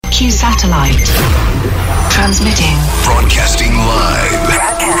Q Satellite. Transmitting. Broadcasting live.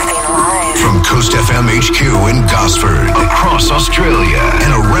 From Coast FM HQ in Gosford. Across Australia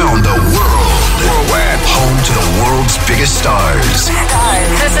and around the world. Worldwide. Home to the world's biggest stars.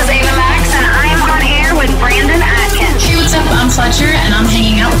 This is Ava Max, and I'm on air with Brandon Atkins. Hey, what's up? I'm Fletcher, and I'm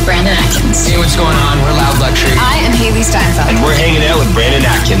hanging out with Brandon Atkins. Hey, what's going on? We're Loud Luxury. I am Haley Steinfeld. And we're hanging out with Brandon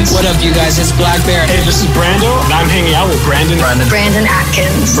Atkins. What up, you guys? It's Black Bear. Hey, this is Brando, and I'm hanging out with Brandon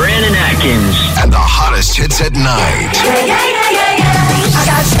Atkins. Brandon Atkins. And the hottest hits at night. Yeah. I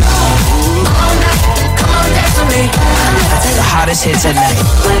got you. Come on, dance with me. The hottest hits at night.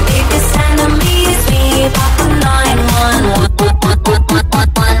 My biggest enemy is me. Papa 911.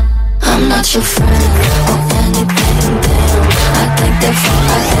 I'm not your friend. I think they're for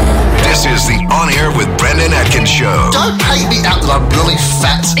my head. This is the On Air with Brandon Atkins show. Don't paint me out that I'm really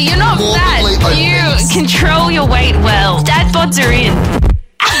fat. You're not fat. You control your weight well. Dad bods are in.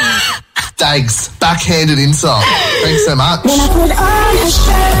 Dags, backhanded insult. Thanks so much. When I put on a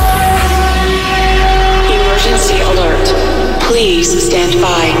shirt. Emergency alert. Please stand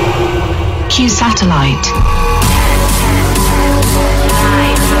by. Q Satellite. 9,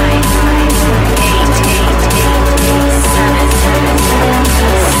 8, 7, 6, 5,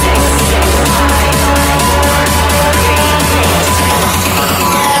 4, 3,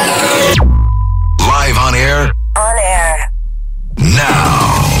 2, 1. Live on air. On air. Now.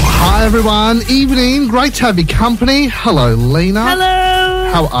 Hi, everyone. Evening. Great to have your company. Hello, Lena.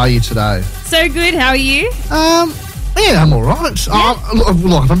 Hello. How are you today? So good. How are you? Yeah, I'm all right.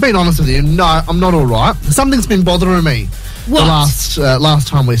 Look, if I'm being honest with you, no, I'm not all right. Something's been bothering me. What? The last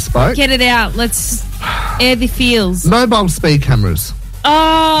time we spoke. Get it out. Let's air the feels. Mobile speed cameras.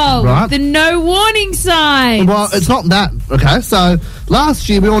 Oh, Right. the no warning signs. Well, it's not that, okay? So, last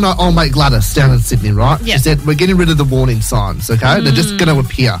year, we all know old mate Gladys down in Sydney, right? Yeah. She said, we're getting rid of the warning signs, okay? They're just going to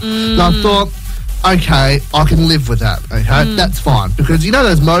appear. And I thought, okay, I can live with that, okay? That's fine. Because, you know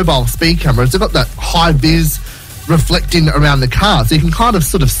those mobile speed cameras, they've got that high-vis reflecting around the car, so you can kind of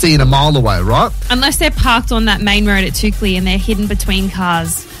sort of see it a mile away, right? Unless they're parked on that main road at Tukley and they're hidden between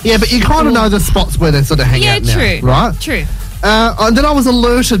cars. Yeah, but you kind of know the spots where they're sort of hanging out now, true. right? True. And then I was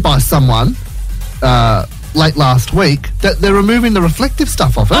alerted by someone late last week that they're removing the reflective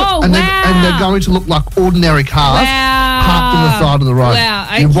stuff off it. Oh, and wow. they're going to look like ordinary cars parked on the side of the road. Wow,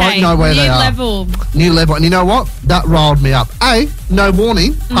 okay. You won't know where they are. New level. And you know what? That riled me up. A, no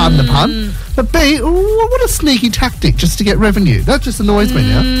warning, pardon the pun. But B, what a sneaky tactic just to get revenue. That just annoys me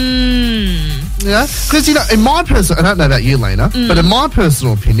now. Yeah, because, you know, in my personal... I don't know about you, Lena, but in my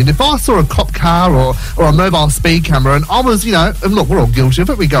personal opinion, if I saw a cop car or a mobile speed camera and I was, you know... And look, we're all guilty of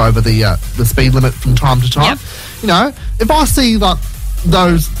it. We go over the speed limit from time to time. Yep. You know, if I see, like,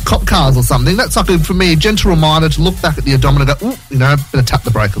 those cop cars or something, that's like, for me, a gentle reminder to look back at the odometer and go, ooh, you know, better tap the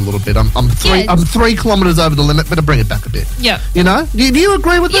brake a little bit. I'm 3 kilometres over the limit, better bring it back a bit. Yeah. You know? Do you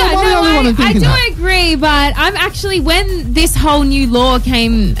agree with that? I do agree, but I'm actually, when this whole new law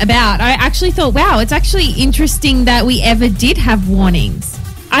came about, I actually thought, wow, it's actually interesting that we ever did have warnings.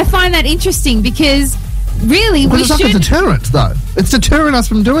 I find that interesting because really we should... It's like a deterrent, though. It's deterring us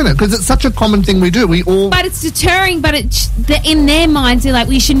from doing it because it's such a common thing we do. But it's deterring, but in their minds, they're like,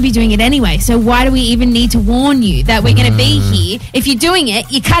 we shouldn't be doing it anyway. So why do we even need to warn you that we're going to be here? If you're doing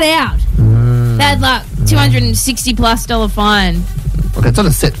it, you cut out. That like $260+ fine. Okay, it's not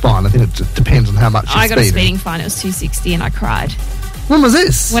a set fine. I think it just depends on how much you're I got a speeding. speeding fine. It was $260 and I cried. When was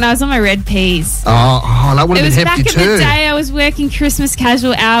this? When I was on my red peas. Oh, that would have been hefty too. It was back in the day. I was working Christmas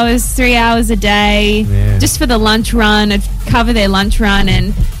casual hours, 3 hours a day, just for the lunch run. I'd cover their lunch run,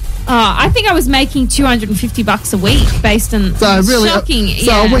 and I think I was making $250 a week based on shocking.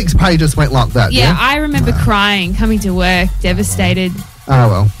 A week's pay just went like that. Yeah, I remember crying, coming to work, devastated. Oh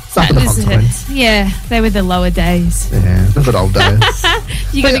well. Suffer the consequence. Yeah, they were the lower days. Yeah, the good old days.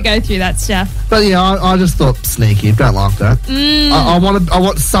 You got to go through that stuff. But yeah, I just thought sneaky. Don't like that. I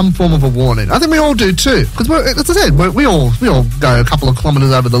want some form of a warning. I think we all do too, because as I said, we all go a couple of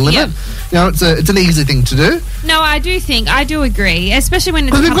kilometres over the limit. Yep. You know, it's an easy thing to do. No, I do agree, especially when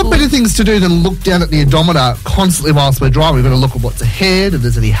it's because we've got better things to do than look down at the odometer constantly whilst we're driving. We've got to look at what's ahead, if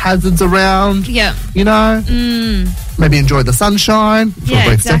there's any hazards around. Yeah. You know. Maybe enjoy the sunshine for a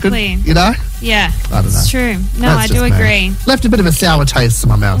brief second. You know? Yeah. I don't know. It's true. No, That's I do agree. Left a bit of a sour taste in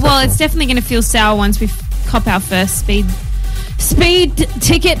my mouth. Well, it's definitely going to feel sour once we cop our first speed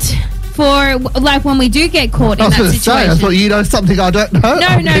ticket. for like when we do get caught in I was that going to say, situation. I thought you know something I don't know.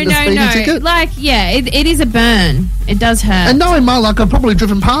 No. Like, yeah, it is a burn. It does hurt. And knowing my luck, I've probably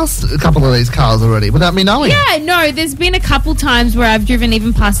driven past a couple of these cars already without me knowing. Yeah, no, there's been a couple times where I've driven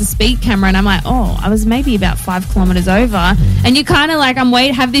even past a speed camera and I'm like, oh, I was maybe about 5 kilometres over. And you kind of like,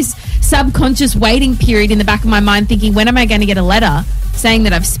 have this subconscious waiting period in the back of my mind thinking, when am I going to get a letter saying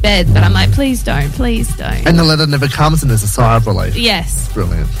that I've sped? But I'm like, please don't. And the letter never comes and there's a sigh of relief. Yes.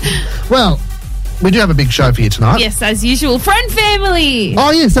 Brilliant. Well, we do have a big show for you tonight. Yes, as usual. Friend Family. Oh,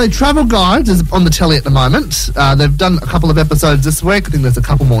 yeah. So Travel Guides is on the telly at the moment. They've done a couple of episodes this week. I think there's a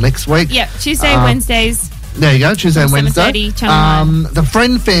couple more next week. Yep, Tuesday, Wednesdays. There you go, Tuesday and Wednesday. 7:30, Channel 9. The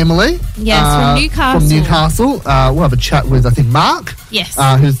Friend Family. Yes, from Newcastle. From Newcastle. We'll have a chat with, I think, Mark. Yes.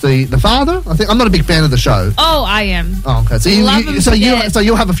 Who's the father. I think I'm not a big fan of the show. Oh, I am. Oh, okay. So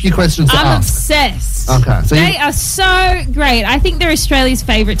you'll have a few questions to ask. I'm obsessed. Okay. So they are so great. I think they're Australia's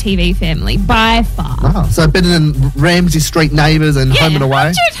favourite TV family by far. Oh, so better than Ramsay Street Neighbours and Home and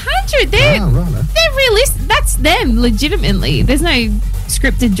Away? 100. They're realistic. That's them, legitimately. There's no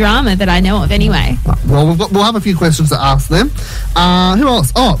scripted drama that I know of anyway. Well, we'll have a few questions to ask them. Who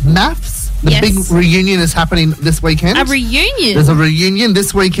else? Oh, Maths. The big reunion is happening this weekend. A reunion? There's a reunion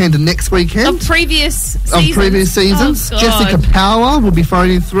this weekend and next weekend. Of previous seasons. Oh, Jessica Power will be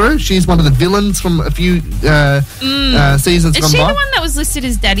phoning through. She's one of the villains from a few seasons gone by. Is she the one that was listed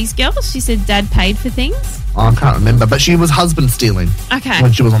as Daddy's Girl? She said Dad paid for things? Oh, I can't remember, but she was husband stealing. Okay.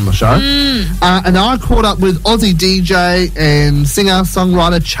 When she was on the show. And I caught up with Aussie DJ and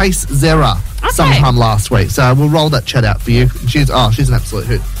singer-songwriter Chase Zera sometime last week. So we'll roll that chat out for you. She's an absolute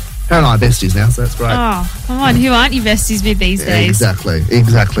hoot. Her and I are besties now, so that's great. Oh, come on. Who aren't you besties with these days?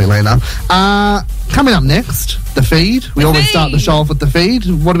 Exactly, Lena. Coming up next, the feed. We always start the show off with the feed.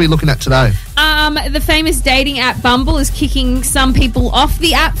 What are we looking at today? The famous dating app Bumble is kicking some people off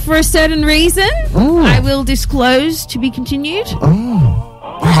the app for a certain reason. Ooh. I will disclose to be continued. I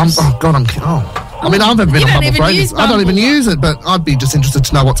mean, I've never been on Bumble for ages. I don't even use it, but I'd be just interested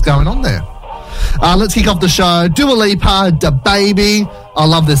to know what's going on there. Let's kick off the show. Dua Lipa, Da Baby. I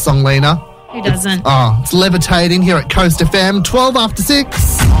love this song, Lena. Who doesn't? It's levitating here at Coast FM, 12 after 6.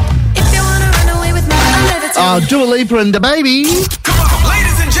 If you wanna run away with me, I'm levitating. Dua Lipa and Da Baby. Come on,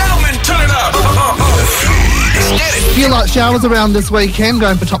 ladies and gentlemen, turn it up. Few light showers around this weekend,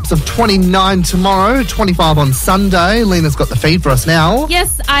 going for tops of 29 tomorrow, 25 on Sunday. Lena's got the feed for us now.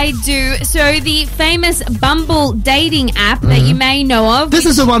 Yes, I do. So the famous Bumble dating app that you may know of. This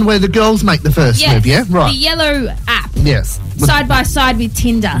is the one where the girls make the first move, yeah? Right. The yellow app. Yes. Side by side with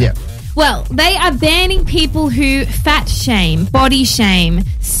Tinder. Yeah. Well, they are banning people who fat shame, body shame,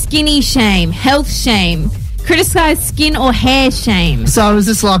 skinny shame, health shame, criticise skin or hair shame. So is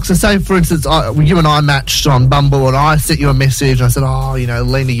this like, so say for instance, you and I matched on Bumble and I sent you a message and I said,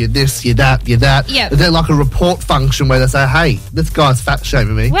 Lena, you're this, you're that, you're that. Yep. Is there like a report function where they say, hey, this guy's fat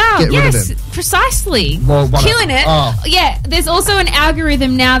shaming me. Wow, Get rid of him. Precisely. Well, killing it. Oh. Yeah, there's also an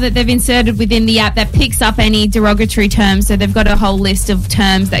algorithm now that they've inserted within the app that picks up any derogatory terms. So they've got a whole list of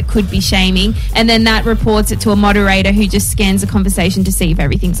terms that could be shaming, and then that reports it to a moderator who just scans the conversation to see if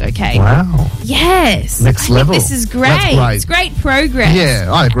everything's okay. Wow. Yes. Next level. This is great. That's great. It's great progress.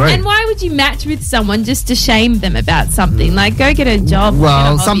 Yeah, I agree. And why would you match with someone just to shame them about something? Like, go get a job.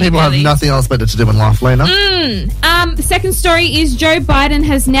 Well, some people have nothing else better to do in life, Lena. The second story is Joe Biden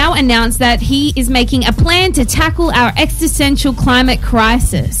has now announced that he is making a plan to tackle our existential climate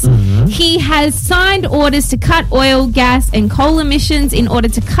crisis. He has signed orders to cut oil, gas, and coal emissions in order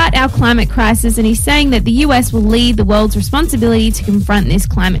to cut our climate crisis, and he's saying that the US will lead the world's responsibility to confront this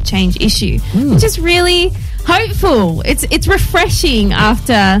climate change issue, which is really hopeful. It's refreshing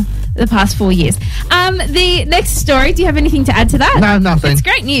after the past 4 years. The next story, do you have anything to add to that? No, nothing. It's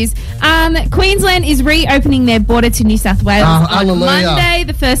great news. Queensland is reopening their border to New South Wales on Monday,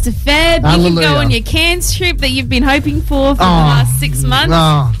 the 1st of Feb. You can go on your Cairns trip that you've been hoping for the last 6 months.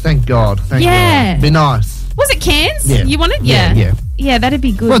 Oh, thank God. Thank God. Be nice. Was it Cairns? Yeah. You wanted? Yeah. Yeah, that'd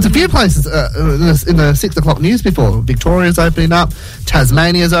be good. Well, it's a few places in the 6 o'clock news before. Victoria's opening up,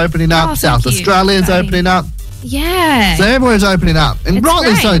 Tasmania's opening up, South Australia's opening up. Yeah. So everywhere's opening up. And It's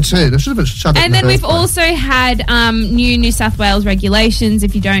rightly great. so too. They should have shut it And in the then we've first place. also had New South Wales regulations.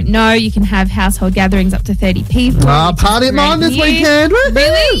 If you don't know, you can have household gatherings up to 30 people. Party at mine this weekend. Woo-hoo.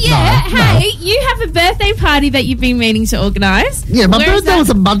 Really? Yeah. No, Hey, you have a birthday party that you've been meaning to organise. Yeah, my Where is birthday that? was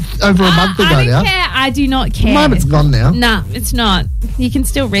over a month ago I now. don't care. I do not care. Maybe it's gone now. No, it's not. You can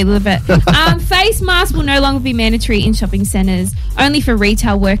still relive it. Face masks will no longer be mandatory in shopping centres, only for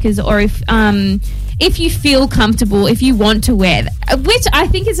retail workers or if you feel comfortable, if you want to wear, which I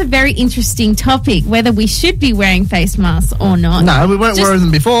think is a very interesting topic, whether we should be wearing face masks or not. No, we weren't wearing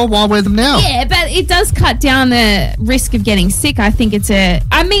them before. Why wear them now? Yeah, but it does cut down the risk of getting sick. I think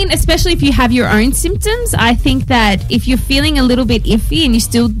especially if you have your own symptoms, I think that if you're feeling a little bit iffy and you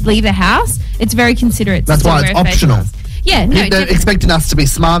still leave the house, it's very considerate. That's why it's optional. Yeah, no. They're expecting us to be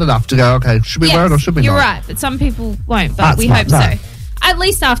smart enough to go, okay, should we wear it or should we you're not? You're right, but some people won't, but That's we smart, hope so. At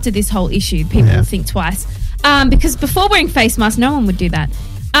least after this whole issue, people will think twice. Because before wearing face masks, no one would do that.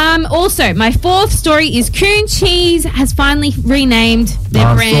 Also, my fourth story is Coon Cheese has finally renamed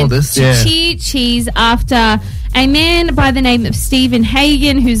their brand to Cheer Cheese after a man by the name of Stephen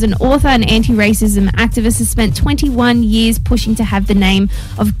Hagen, who's an author and anti-racism activist, has spent 21 years pushing to have the name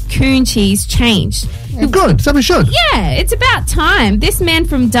of Coon Cheese changed. Good, so we should. Yeah, it's about time. This man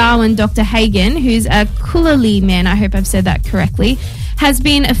from Darwin, Dr. Hagen, who's a Kulali man, I hope I've said that correctly, has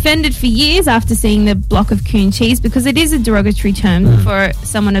been offended for years after seeing the block of coon cheese because it is a derogatory term for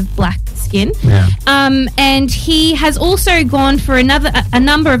someone of black skin. Yeah. And he has also gone for a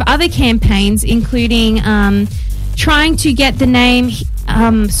number of other campaigns, including trying to get the name,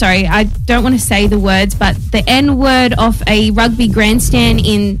 sorry, I don't want to say the words, but the N-word off a rugby grandstand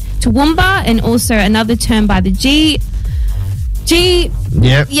in Toowoomba, and also another term by the G,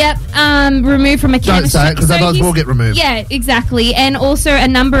 removed from a canvas. Don't say it, because otherwise we'll get removed. Yeah, exactly. And also a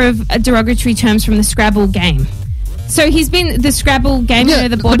number of derogatory terms from the Scrabble game. So he's been the Scrabble game,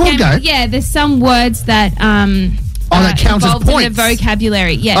 the board game. Yeah, there's some words that that count as points in the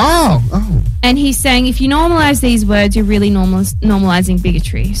vocabulary. Yes. Oh. And he's saying if you normalise these words, you're really normalising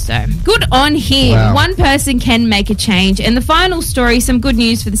bigotry. So good on him. Wow. One person can make a change. And the final story, some good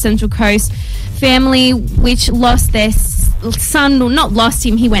news for the Central Coast family, which lost their son, or not lost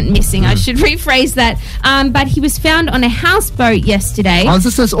him, he went missing. I should rephrase that. But he was found on a houseboat yesterday. Oh, is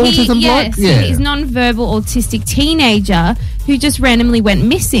this autism bloke? Yes, he's a non-verbal autistic teenager who just randomly went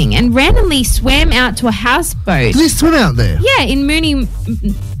missing and randomly swam out to a houseboat. Did he swim out there? Yeah, in Mooney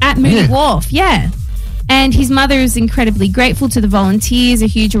Wharf, yeah. And his mother is incredibly grateful to the volunteers. A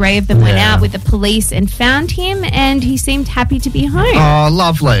huge array of them went out with the police and found him, and he seemed happy to be home. Oh,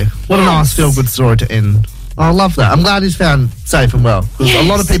 lovely. What a nice feel-good story to end. I love that. I'm glad he's found safe and well. Because a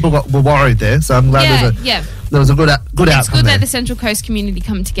lot of people were worried there, so I'm glad there was a good outcome. It's good that the Central Coast community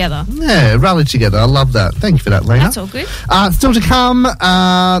come together. Yeah, rally together. I love that. Thank you for that, Lena. That's all good. Still to come,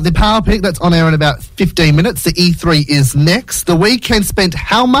 the Power Pick, that's on air in about 15 minutes. The E3 is next. The Weeknd spent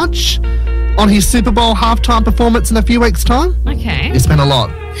how much on his Super Bowl halftime performance in a few weeks' time? Okay. He spent a lot.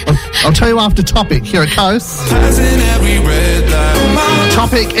 I'll tell you after Topic here at Coast.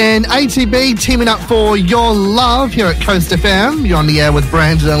 Topic and ATB teaming up for Your Love here at Coast FM. You're on the air with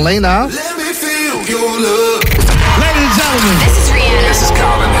Brandon and Lena. Let me feel your love. Ladies and gentlemen. This is Rihanna. This is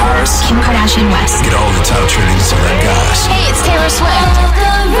Calvin Harris. Kim Kardashian West. Get all the top trending celeb guys. Hey, it's Taylor Swift.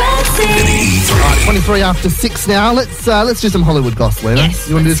 In the E3. 23 after 6 now. Let's do some Hollywood goss, Lena. Yes.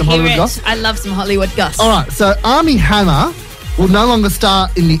 You want to do some Hollywood goss? I love some Hollywood goss. All right, so Armie Hammer will no longer star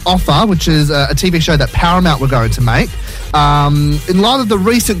in The Offer, which is a TV show that Paramount were going to make. In light of the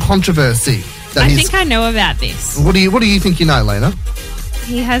recent controversy, I think I know about this. What do you think you know, Lena?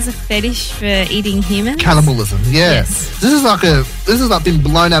 He has a fetish for eating humans. Cannibalism, yeah. Yes. This is like been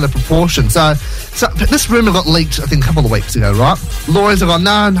blown out of proportion. So this rumor got leaked, I think, a couple of weeks ago, right? Lawyers have gone,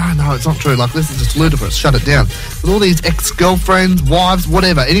 no, it's not true. Like, this is just ludicrous. Shut it down. With all these ex-girlfriends, wives,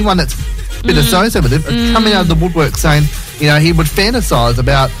 whatever, anyone that's been associated with him, coming out of the woodwork saying, he would fantasize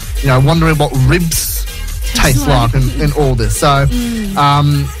about, wondering what ribs taste like and all this. So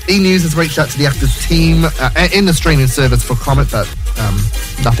E! News has reached out to the actor's team in the streaming service for comment, but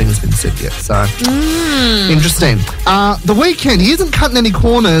nothing has been said yet. So interesting. The Weeknd, he isn't cutting any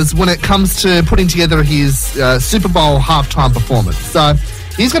corners when it comes to putting together his Super Bowl halftime performance. So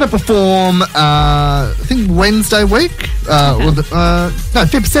he's going to perform, I think, Wednesday week. Feb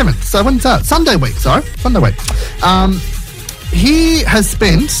 7th. So when's that? Sunday week. He has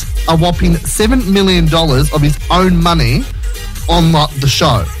spent a whopping $7 million of his own money on the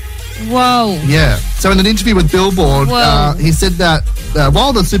show. Whoa. Yeah. So in an interview with Billboard, he said that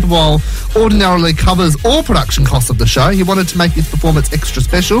while the Super Bowl ordinarily covers all production costs of the show, he wanted to make his performance extra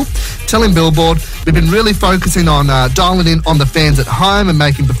special. Telling Billboard, we've been really focusing on dialing in on the fans at home and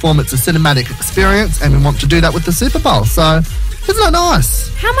making performance a cinematic experience, and we want to do that with the Super Bowl. So isn't that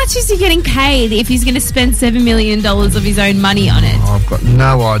nice? How much is he getting paid if he's going to spend $7 million of his own money on it? Oh, I've got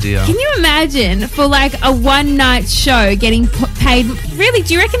no idea. Can you imagine for like a one-night show getting paid? Really,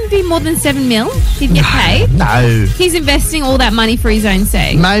 do you reckon it'd be more than $7 million he'd get paid? No. He's investing all that money for his own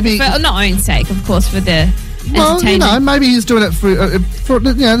sake. Maybe. Not own sake, of course, for the Well, you know, maybe he's doing it for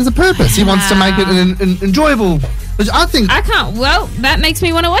there's a purpose. He wants to make it an enjoyable. I can't. Well, that makes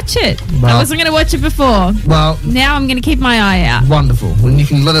me want to watch it. Well, I wasn't going to watch it before. Well, now I'm going to keep my eye out. Wonderful. Well, you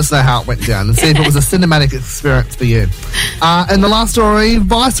can let us know how it went down and see if it was a cinematic experience for you. And the last story,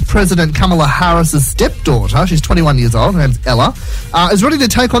 Vice President Kamala Harris's stepdaughter, she's 21 years old, her name's Ella, is ready to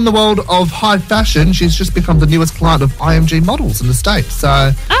take on the world of high fashion. She's just become the newest client of IMG Models in the States. So,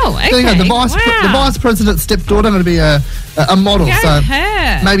 okay. There you go. The Vice President's stepdaughter going to be a model. Go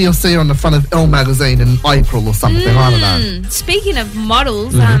her. Maybe you'll see her on the front of Elle magazine in April or something. I don't know. Speaking of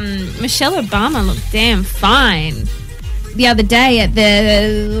models, Michelle Obama looked damn fine the other day at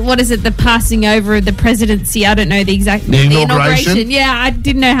the passing over of the presidency. I don't know the exact the inauguration. Yeah, I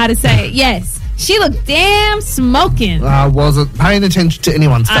didn't know how to say it. Yes. She looked damn smoking. I wasn't paying attention to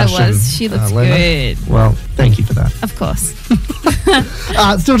anyone's fashion. I was. She looks good. Well, thank you for that. Of course.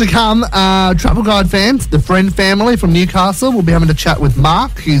 Still to come, Travel Guide fans, the Friend family from Newcastle will be having a chat with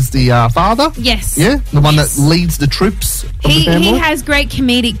Mark, who's the father. Yes. Yeah, the one that leads the troops of the family. He has great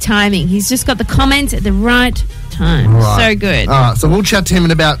comedic timing. He's just got the comments at the right time. Right. So good. All right, so we'll chat to him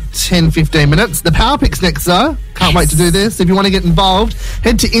in about 10-15 minutes. The Power Pick's next, though. Can't wait to do this. If you want to get involved,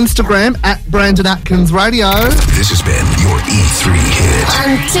 head to Instagram at Brandon Atkins Radio. This has been your E3 hit.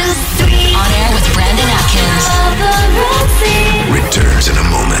 1, 2, 3. On air with Brandon Atkins. Returns in a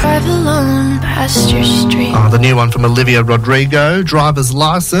moment. Drive alone past your street. The new one from Olivia Rodrigo, Driver's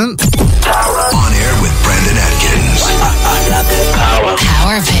License. On air with Brandon Atkins. Power Pick.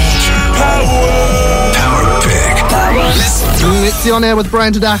 Power Pick. It's the On Air with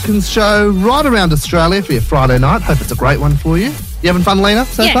Brandon Atkins show right around Australia for your Friday night. Hope it's a great one for you. You having fun, Lena,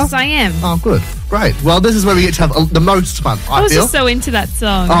 so far? Yes, I am. Oh, good. Great. Well, this is where we get to have the most fun, I was feel. just so into that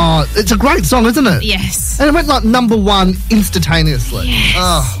song. Oh, it's a great song, isn't it? Yes. And it went like number one instantaneously. Yes.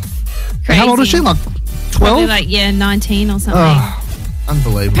 Oh. Crazy. How old is she? Like 12? Probably like, 19 or something. Oh,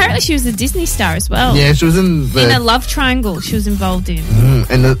 unbelievable. Apparently she was a Disney star as well. Yeah, she was in a love triangle she was involved in.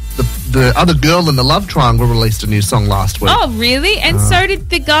 And the other girl in the love triangle released a new song last week. Oh, really? And so did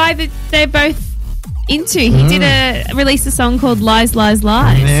the guy that they're both into. He did release a song called Lies, Lies,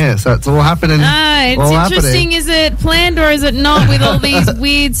 Lies. Yeah, so it's all happening. It's interesting. Is it planned or is it not with all these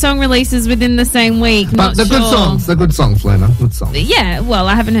weird song releases within the same week? But they're good songs. They're good songs, Lena. Good songs. Yeah, well,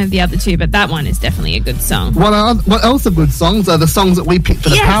 I haven't heard the other two, but that one is definitely a good song. What else are good songs are the songs that we picked for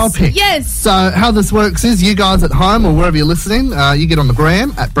the Power Pick. Yes. So how this works is you guys at home or wherever you're listening, you get on the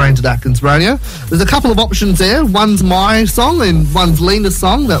gram at Brandon Atkins Radio. There's a couple of options there. One's my song and one's Lena's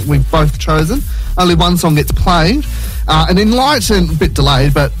song that we've both chosen. Only one song gets played. And in light, and a bit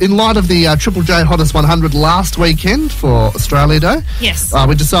delayed, but in light of the Triple J Hottest 100 last weekend for Australia Day, yes,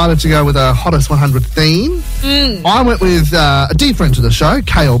 we decided to go with a Hottest 100 theme. I went with a dear friend to the show,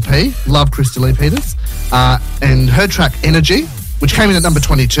 KLP, love Christy Lee Peters, and her track Energy, which came in at number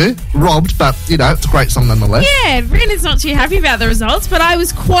 22, robbed, but, you know, it's a great song nonetheless. Yeah, Brandon's not too happy about the results, but I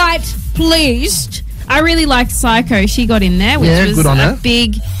was quite pleased. I really liked Psycho. She got in there, which was good on a her.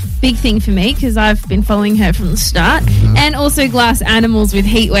 big thing for me because I've been following her from the start. And also Glass Animals with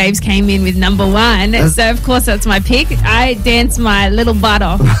Heat Waves came in with number 1. So, of course, that's my pick. I danced my little butt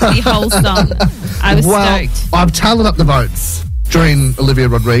off the whole song. I was stoked. I've tallied up the votes during Olivia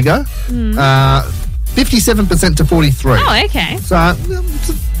Rodrigo. 57% to 43. Oh, okay. So,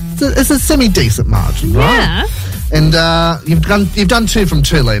 it's a semi-decent margin, right? Yeah. And you've done 2 from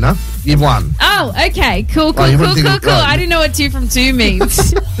 2, Lena. You've won. Oh, okay. Cool. Oh, Cool. I didn't know what 2 from 2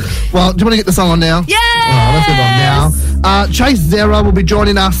 means. Well, do you want to get the song on now? Yeah. Let's get it on now. Chase Zero will be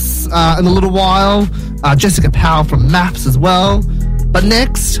joining us in a little while. Jessica Powell from Maps as well. But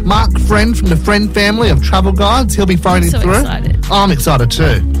next, Mark Friend from the Friend family of Travel Guides. He'll be phoning through. Excited. Oh, I'm excited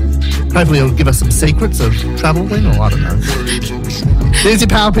too. Hopefully he'll give us some secrets of travelling, or I don't know. There's your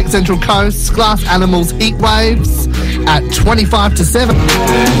Power Pick Central Coast. Glass Animals Heat Waves at 25 to 7.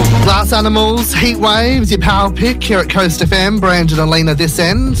 Glass Animals Heat Waves, your Power Pick here at Coast FM. Brandon and Alina this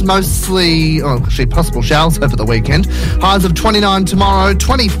end. Mostly, actually possible showers over the weekend. Highs of 29 tomorrow,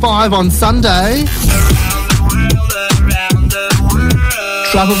 25 on Sunday.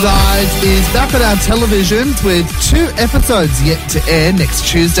 Travel Guides is back on our televisions with 2 episodes yet to air next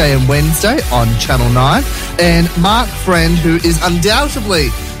Tuesday and Wednesday on Channel 9. And Mark Friend, who is undoubtedly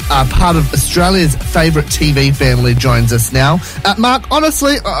part of Australia's favourite TV family, joins us now. Mark,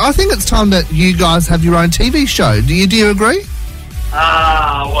 honestly, I think it's time that you guys have your own TV show. Do you agree?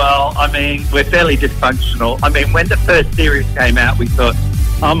 Well, I mean, we're fairly dysfunctional. I mean, when the first series came out, we thought,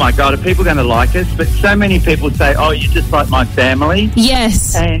 oh my God, are people going to like us? But so many people say, oh, you're just like my family.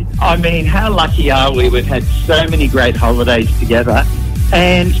 Yes. And I mean, how lucky are we? We've had so many great holidays together.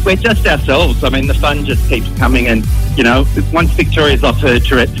 And we're just ourselves. I mean, the fun just keeps coming, and, you know, once Victoria's off her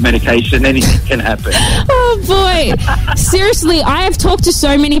Tourette's medication, anything can happen. Oh, boy. Seriously, I have talked to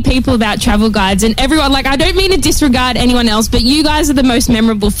so many people about travel guides, and everyone, like, I don't mean to disregard anyone else, but you guys are the most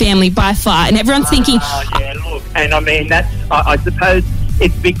memorable family by far, and everyone's thinking... yeah, look, and I mean, that's, I suppose,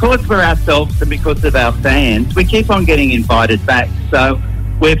 it's because we're ourselves and because of our fans, we keep on getting invited back. So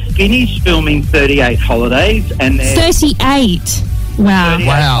we've finished filming 38 holidays, and there's... 38? Wow.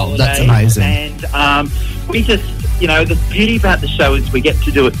 Wow, that's amazing. And we just, you know, the beauty about the show is we get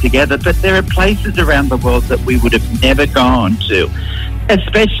to do it together, but there are places around the world that we would have never gone to,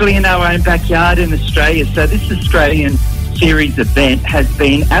 especially in our own backyard in Australia. So this Australian series event has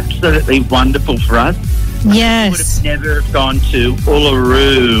been absolutely wonderful for us. Yes. We would have never have gone to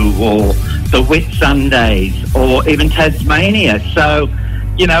Uluru or the Whitsundays or even Tasmania. So,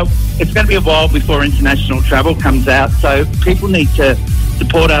 you know, it's going to be a while before international travel comes out, so people need to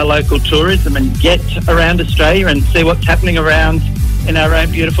support our local tourism and get around Australia and see what's happening around in our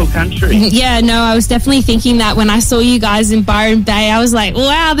own beautiful country. Yeah, no, I was definitely thinking that when I saw you guys in Byron Bay. I was like,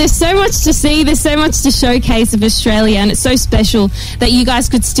 wow, there's so much to see, there's so much to showcase of Australia, and it's so special that you guys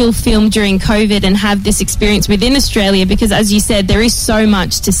could still film during COVID and have this experience within Australia, because as you said, there is so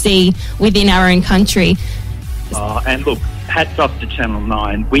much to see within our own country. And look, hats off to Channel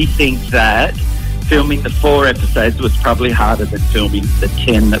 9. We think that filming the 4 episodes was probably harder than filming the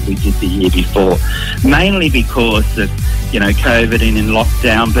 10 that we did the year before, mainly because of, you know, COVID and in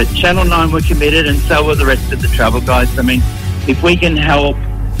lockdown. But Channel 9 were committed, and so were the rest of the travel guys. I mean, if we can help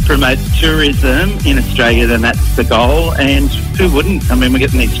promote tourism in Australia, then that's the goal. And who wouldn't? I mean, we're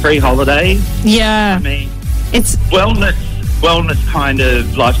getting these free holidays. Yeah. I mean, it's wellness kind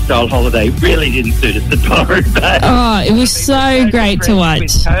of lifestyle holiday really didn't suit us at Byron Bay. Oh, it was so great to watch.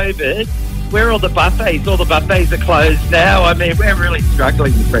 With COVID, where are all the buffets? All the buffets are closed now. I mean, we're really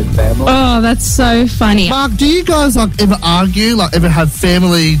struggling with Fred's family. Oh, that's so funny. Mark, do you guys ever argue, ever have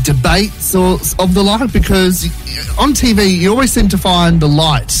family debates or of the like? Because on TV, you always seem to find the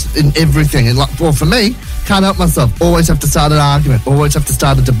light in everything. And well, for me, can't help myself. Always have to start an argument. Always have to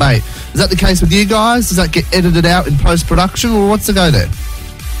start a debate. Is that the case with you guys? Does that get edited out in post-production, or what's the go there?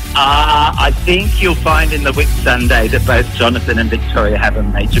 I think you'll find in the Whitsunday that both Jonathan and Victoria have a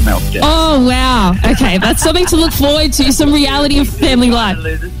major meltdown. Oh, wow. Okay, that's something to look forward to, some reality of family life.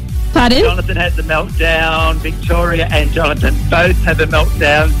 Pardon? Jonathan has a meltdown. Victoria and Jonathan both have a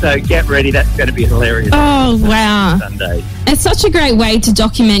meltdown, so get ready. That's going to be hilarious. Oh, wow. Sunday. It's such a great way to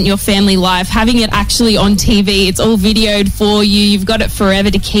document your family life, having it actually on TV. It's all videoed for you. You've got it forever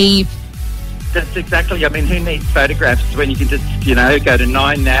to keep. That's exactly. I mean, who needs photographs when you can just, you know, go to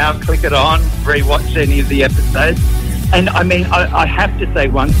 9 Now, click it on, rewatch any of the episodes. And I mean, I have to say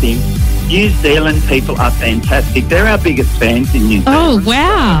one thing. New Zealand people are fantastic. They're our biggest fans in New Zealand. Oh,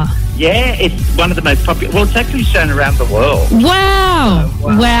 wow. Yeah, it's one of the most popular. Well, it's actually shown around the world. Wow. So,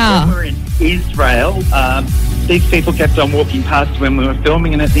 wow. When we were in Israel, these people kept on walking past when we were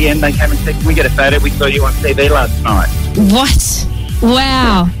filming, and at the end they came and said, "Can we get a photo? We saw you on TV last night." What?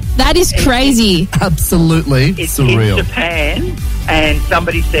 Wow. That is crazy. Absolutely surreal. In Japan, and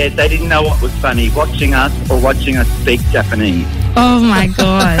somebody said they didn't know what was funny, watching us or watching us speak Japanese. Oh, my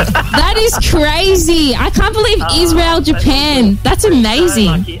God. That is crazy. I can't believe Israel, Japan. That's amazing.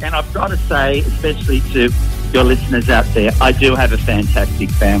 So lucky. And I've got to say, especially to your listeners out there, I do have a fantastic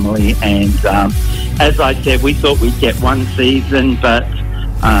family. And as I said, we thought we'd get one season, but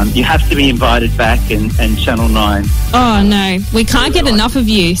you have to be invited back, and Channel 9. Oh, no. We can't get enough of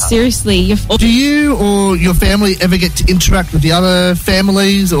you. Seriously. Do you or your family ever get to interact with the other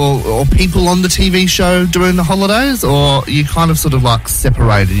families or people on the TV show during the holidays? Or you kind of sort of like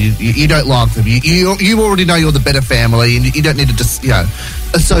separated? You don't like them. You already know you're the better family, and you don't need to just, you know,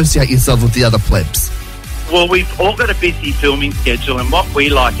 associate yourself with the other plebs. Well, we've all got a busy filming schedule, and what we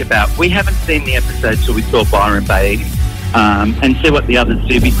like about... We haven't seen the episode till we saw Byron Bay, and see what the others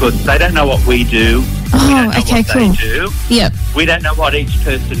do, because they don't know what we do. Oh, okay, cool. They do. Yep. We don't know what each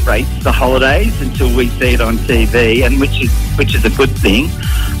person rates the holidays until we see it on TV, and which is a good thing.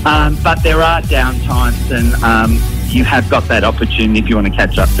 But there are downtimes, and you have got that opportunity if you want to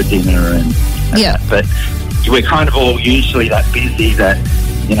catch up for dinner and yeah. But we're kind of all usually that busy that,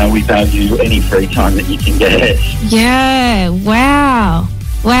 you know, we value any free time that you can get. Yeah. Wow.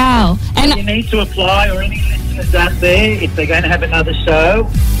 Wow. And you need to apply, or any listeners out there, if they're going to have another show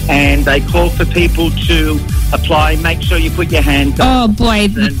and they call for people to apply. Make sure you put your hands up. Oh, boy,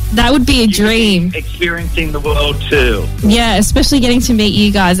 that would be a dream. Experiencing the world too. Yeah, especially getting to meet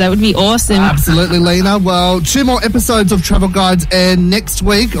you guys. That would be awesome. Absolutely, Lena. Well, 2 more episodes of Travel Guides air next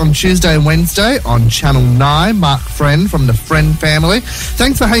week on Tuesday and Wednesday on Channel 9. Mark Friend from the Friend family.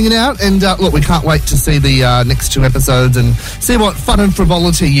 Thanks for hanging out. And look, we can't wait to see the next 2 episodes and see what fun and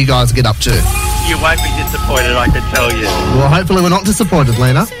frivolity you guys get up to. You won't be disappointed, I can tell you. Well, hopefully we're not disappointed,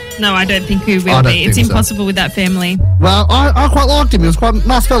 Lena. No, I don't think we will be. It's impossible with that family. Well, I quite liked him. He was quite a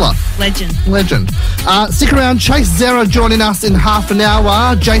nice fella. Legend. Stick around. Chase Zara joining us in half an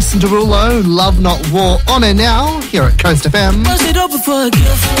hour. Jason Derulo, Love Not War, on air now here at Coast FM. Was it open for a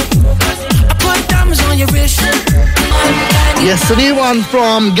gift? I put diamonds on your wrist. Yes, the new one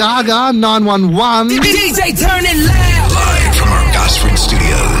from Gaga, 911. DJ, turn it loud. Live from our Gosford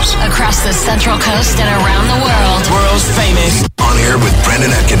studios. Across the Central Coast and around the world. World's famous. On air with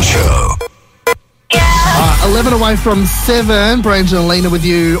Brandon Atkins Show. 11 away from 7. Brandon and Lena with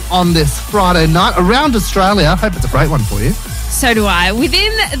you on this Friday night around Australia. I hope it's a great one for you. So do I.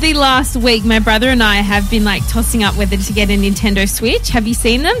 Within the last week, my brother and I have been tossing up whether to get a Nintendo Switch. Have you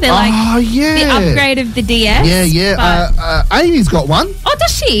seen them? They're the upgrade of the DS. Yeah. Amy's got one. Oh,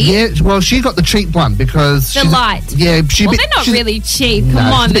 does she? Yeah, well, she got the cheap one because the light. Yeah, they're not really cheap.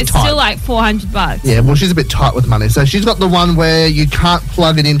 Come on, they're still $400. Yeah, well, she's a bit tight with money, so she's got the one where you can't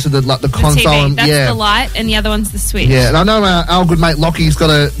plug it into the console. TV. That's the light, and the other one's the Switch. Yeah, and I know our good mate Lockie's got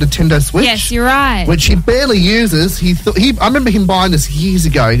a Nintendo Switch. Yes, you're right. Which he barely uses. I remember him buying this years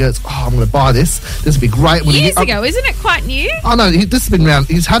ago. He goes, I'm going to buy this. This would be great. Years ago, isn't it quite new? Oh, no, this has been around.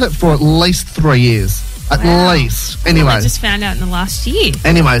 He's had it for at least 3 years. At least. Anyway. I just found out in the last year.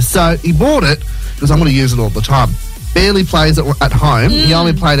 Anyway, so he bought it because I'm going to use it all the time. Barely plays it at home. He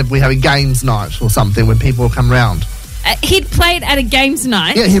only played it if we have a games night or something when people will come round. He'd play it at a games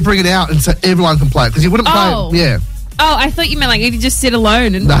night? Yeah, he'd bring it out and so everyone can play it because he wouldn't play it. Yeah. Oh, I thought you meant he'd just sit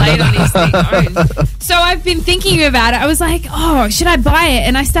alone and play it on his thing. So I've been thinking about it. I was like, should I buy it?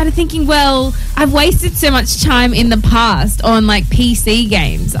 And I started thinking, well, I've wasted so much time in the past on PC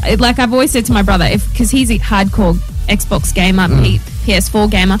games. I've always said to my brother, because he's a hardcore Xbox gamer,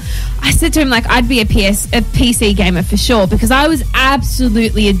 PS4 gamer, I said to him, I'd be a PC gamer for sure because I was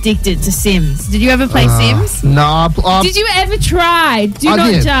absolutely addicted to Sims. Did you ever play Sims? No. Did you ever try? Do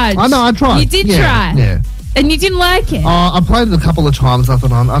not judge. I know, I tried. You did try? Yeah. And you didn't like it? I played it a couple of times. I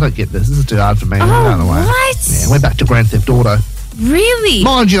thought, I don't get this. This is too hard for me. What? Yeah, went back to Grand Theft Auto. Really?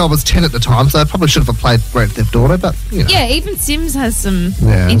 Mind you, I was 10 at the time, so I probably should have played Grand Theft Auto, but, Yeah, even Sims has some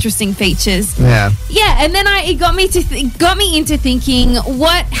interesting features. Yeah. Yeah, and then it got me into thinking,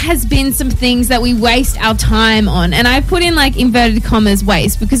 what has been some things that we waste our time on? And I put in, inverted commas,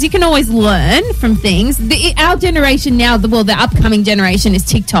 waste, because you can always learn from things. Our generation now, the upcoming generation is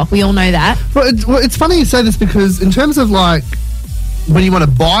TikTok. We all know that. Well, it's funny you say this because in terms of, when you want to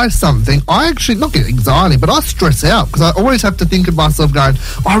buy something, I actually not get anxiety, but I stress out because I always have to think of myself going,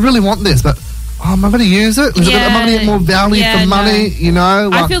 I really want this, but am I going to use it? Am I going to get more value for money?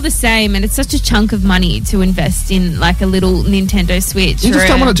 I feel the same, and it's such a chunk of money to invest in a little Nintendo Switch. You just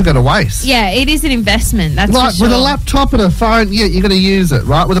don't want it to go to waste. Yeah, it is an investment. That's for sure. With a laptop and a phone, you're going to use it,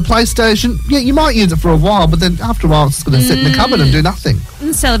 right? With a PlayStation, you might use it for a while, but then after a while, it's just going to sit in the cupboard and do nothing.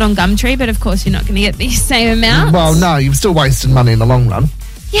 And sell it on Gumtree, but of course, you're not going to get the same amount. Well, no, you've still wasted money in the long run.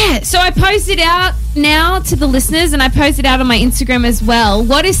 Yeah, so I posted out now to the listeners, and I posted out on my Instagram as well.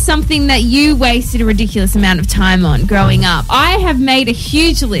 What is something that you wasted a ridiculous amount of time on growing up? I have made a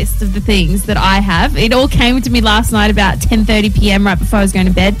huge list of the things that I have. It all came to me last night about 10:30 p.m. right before I was going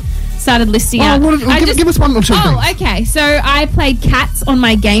to bed. Started listing out. Give us one or two things. Oh, okay. So I played Cats on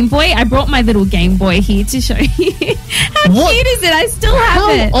my Game Boy. I brought my little Game Boy here to show you. How cute is it? I still have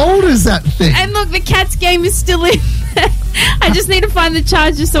it. How old is that thing? And look, the Cats game is still in there. I just need to find the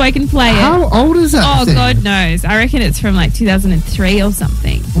charger so I can play it. How old is that thing? Oh, God knows. I reckon it's from 2003 or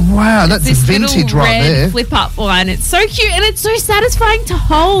something. Wow, that's this vintage right there. Red flip-up one. It's so cute and it's so satisfying to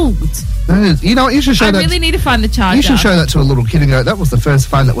hold. You know what? You should show I that. really need to find the charger. You should show that to a little kid and go, that was the first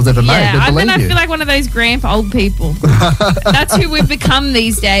phone that was ever made. Yeah, I feel like one of those grandpa old people. That's who we've become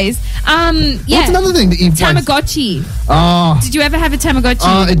these days. What's another thing that you've Tamagotchi. Oh. Did you ever have a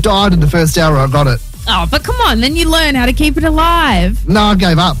Tamagotchi? It died in the first hour I got it. Oh, but come on, then you learn how to keep it alive. No, I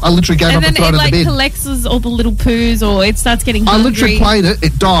gave up. I literally gave up and threw it in the bin. And then it collects all the little poos, or it starts getting hungry. I literally played it,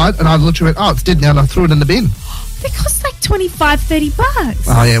 it died, and I literally went, it's dead now, and I threw it in the bin. They cost $25-$30.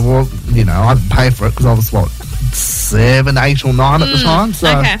 Oh, yeah, well, I didn't pay for it because I was, 7, 8 or 9 at the time. So.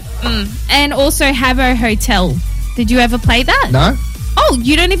 Okay. And also Habbo Hotel. Did you ever play that? No. Oh,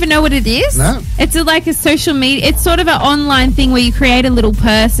 you don't even know what it is? No. It's like a social media. It's sort of an online thing where you create a little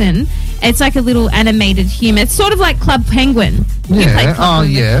person. It's like a little animated human. It's sort of like Club Penguin. You Yeah. play Club Oh,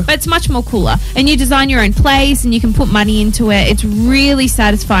 Penguin, yeah. but it's much more cooler. And you design your own place, and you can put money into it. It's really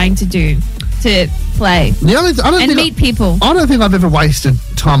satisfying to play. The only I don't and think meet people. I don't think I've ever wasted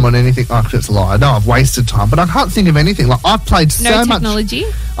time on anything. Oh, that's a lie. No, I've wasted time, but I can't think of anything. Like I've played so No much. technology?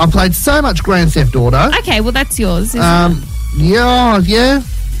 I've played so much Grand Theft Auto. Okay, well, that's yours, isn't it? Yeah.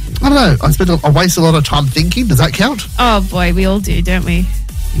 I don't know. I waste a lot of time thinking. Does that count? Oh, boy, we all do, don't we?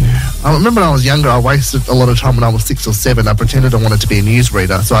 I remember when I was younger, I wasted a lot of time when I was 6 or 7. I pretended I wanted to be a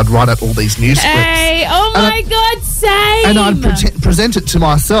newsreader, so I'd write out all these news scripts. Hey, oh my God, same! And I'd present it to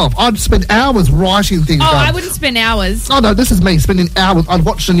myself. I'd spend hours writing things Oh, down. I wouldn't spend hours. Oh, no, this is me spending hours. I'd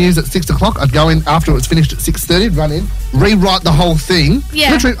watch the news at 6 o'clock. I'd go in after it was finished at 6:30, run in, rewrite the whole thing.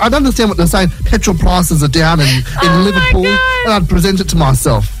 Yeah. Literally, I'd understand what they're saying. Petrol prices are down in Liverpool. And I'd present it to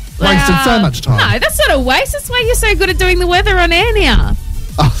myself. Wasted so much time. No, that's not a waste. That's why you're so good at doing the weather on air now.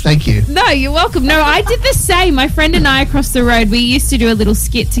 Oh, thank you. No, you're welcome. No, I did the same. My friend and I across the road, we used to do a little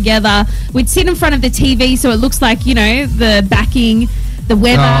skit together. We'd sit in front of the TV so it looks like, you know, the backing, the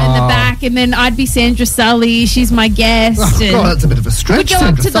weather in the back, and then I'd be Sandra Sully. She's my guest. Oh, and God, that's a bit of a stretch. we'd go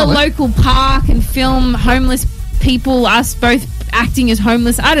Sandra up to Sully. the local park and film homeless people, us both acting as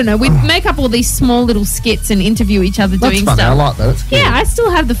homeless. I don't know. We'd make up all these small little skits and interview each other That's doing funny. stuff. I like that. It's cute. Yeah, I still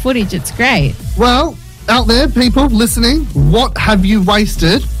have the footage. It's great. Well, out there, people listening, what have you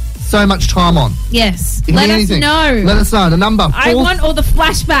wasted so much time on? Yes. It can Let be us anything. know. Let us know. The number I want all the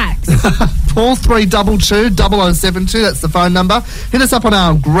flashbacks. 4322-0072. That's the phone number. Hit us up on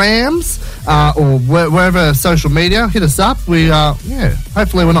our grams or wherever social media. Hit us up. We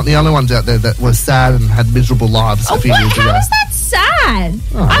hopefully we're not the only ones out there that were sad and had miserable lives a few years ago. How is that sad?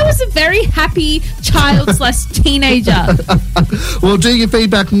 Oh. I was a very happy child / teenager. We'll do your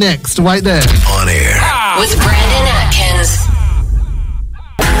feedback next. Wait there. On air. With Brandon Atkins.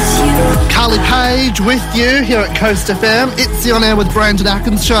 Carly Page with you here at Coast FM. It's the On Air with Brandon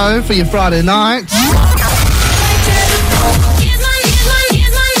Atkins show for your Friday night.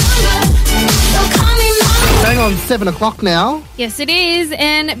 Hang on, 7 o'clock now. Yes, it is.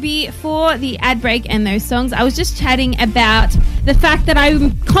 And before the ad break and those songs, I was just chatting about the fact that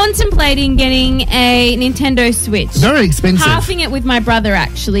I'm contemplating getting a Nintendo Switch. Very expensive. Halving it with my brother,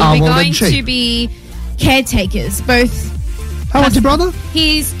 actually. Oh, We're well, then going cheap. to be caretakers, both. How old's your brother?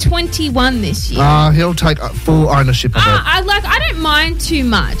 He's 21 this year. He'll take full ownership of it. I don't mind too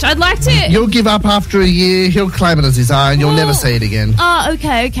much. I'd like to. You'll give up after a year. He'll claim it as his own. You'll never see it again. Oh,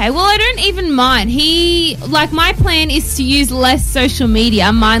 okay. Well, I don't even mind. My plan is to use less social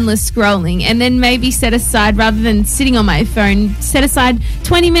media, mindless scrolling, and then maybe set aside, rather than sitting on my phone, set aside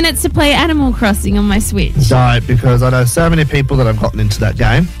 20 minutes to play Animal Crossing on my Switch. Don't, because I know so many people that have gotten into that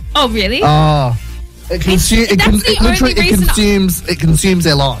game. Oh, really? Oh. It consumes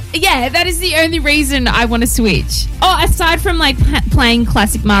their life. Yeah, that is the only reason I want to Switch. Oh, aside from playing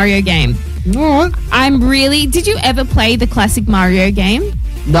classic Mario game. All right. Did you ever play the classic Mario game?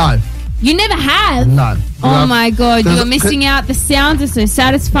 No. You never have? No. Oh my God, you're missing out. The sounds are so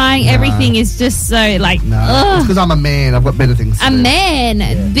satisfying. No. Everything is just so No. It's ugh. because I'm a man. I've got better things to do. A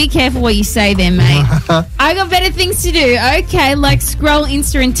man. Be careful what you say there, mate. I got better things to do. Okay, like scroll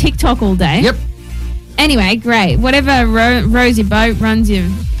Insta and TikTok all day. Yep. Anyway, great. Whatever rows your boat, runs your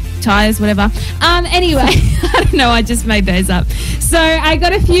tires, whatever. Anyway, I don't know. I just made those up. So I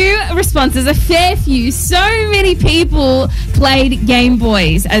got a few responses, a fair few. So many people played Game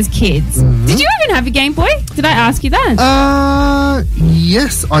Boys as kids. Mm-hmm. Did you even have a Game Boy? Did I ask you that?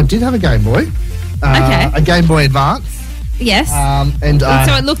 Yes, I did have a Game Boy. Okay. A Game Boy Advance. Yes.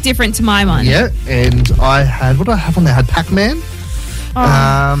 So it looked different to my one. Yeah, and I had, what did I have on there? I had Pac-Man.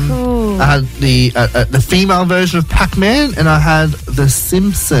 Cool. I had the female version of Pac-Man, and I had the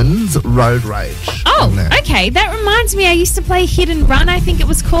Simpsons Road Rage. Oh, okay. That reminds me, I used to play Hit and Run, I think it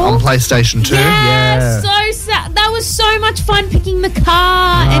was called. On PlayStation 2. Yeah. So sad. That was so much fun, picking the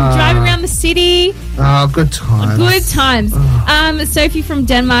car and driving around the city. Oh, good times. Good times. Sophie from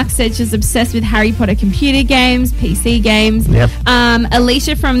Denmark said she's obsessed with Harry Potter computer games, PC games. Yep.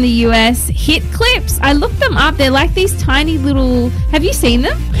 Alicia from the US, Hit Clips. I looked them up. They're like these tiny little... Have you seen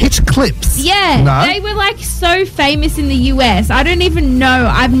them? Hit Clips? Yeah. No. They were like so famous in the US. I don't even know.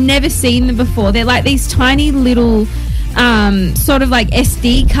 I've never seen them before. They're like these tiny little sort of like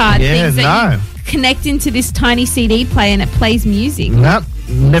SD card things that you connect into this tiny CD player and it plays music. Nope.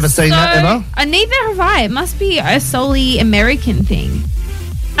 Never seen that ever. Neither have I. It must be a solely American thing.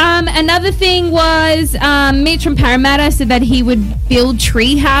 Another thing was Mitch from Parramatta said that he would build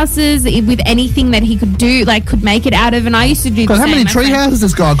tree houses with anything that he could do, like could make it out of. And I used to do the God, how same. many tree houses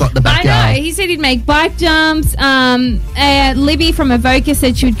this guy got in the backyard? I know. He said he'd make bike jumps. Libby from Evoca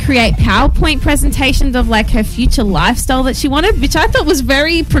said she would create PowerPoint presentations of like her future lifestyle that she wanted, which I thought was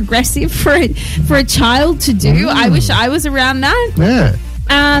very progressive for a child to do. I wish I was around that. Yeah.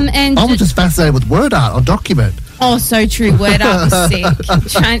 And I was just fascinated with word art on document. Oh, so true. Word art was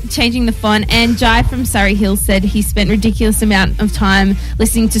sick. Changing the font. And Jai from Surrey Hills said he spent ridiculous amount of time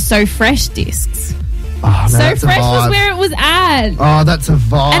listening to So Fresh discs. Oh, So Fresh was where it was at. Oh, that's a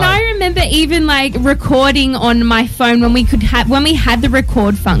vibe. And I remember even like recording on my phone when we had the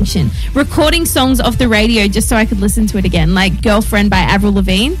record function, recording songs off the radio just so I could listen to it again, like Girlfriend by Avril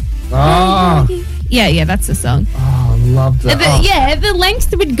Lavigne. Oh. Yeah, that's the song. Oh, I love that. Yeah, the lengths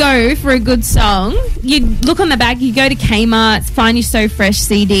that would go for a good song. You'd look on the back, you go to Kmart, find your So Fresh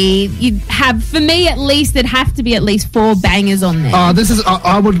CD. You'd have, for me at least, there'd have to be at least 4 bangers on there. Oh, this is,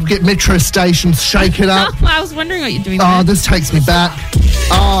 I would get Metro stations, shake it up. I was wondering what you're doing Oh, there. this takes me back.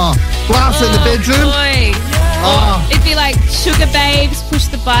 Oh, blast in the bedroom. Boy. Oh. It'd be like Sugar Babes, Push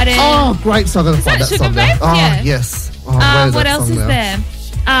the Button. Oh, great song. I'm Is that Sugar song now. Babes? Oh, Yeah. yes. Oh, where's what that else song is now? there?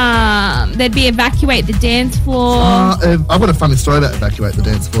 There'd be Evacuate the Dance Floor. I've got a funny story about Evacuate the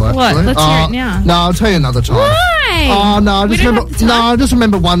Dance Floor, What? actually. Let's hear it now. No, I'll tell you another time. Why? Oh, no, We don't have the time? I just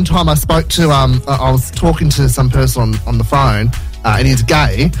remember one time I spoke to, I was talking to some person on the phone, and he's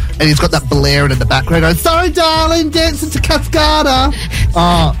gay, and he's got that blaring in the background going, sorry, darling, dancing to Cascada.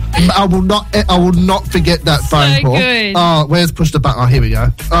 I will not forget that phone call. good. Oh, where's Push the Button? Oh, here we go.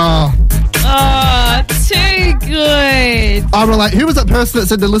 Oh, too good. I relate. Who was that person that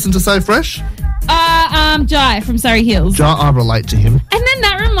said to listen to So Fresh? Jai from Surrey Hills. I relate to him. And then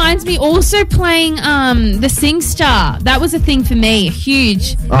that reminds me also playing the SingStar. That was a thing for me,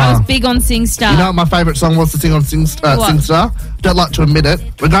 huge. I was big on SingStar. You know what my favourite song was to sing on SingStar? Don't like to admit it.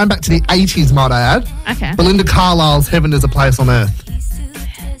 We're going back to the 80s, might I add. Okay. Belinda Carlisle's Heaven is a Place on Earth.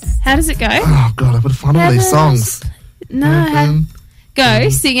 How does it go? Oh, God, I would find all these songs. No. Go,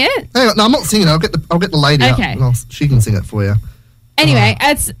 sing it. Hang on, no, I'm not singing it. I'll get the lady up. Okay. And she can sing it for you. Anyway,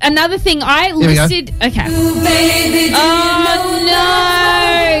 it's another thing I we go. listed. Okay. Oh,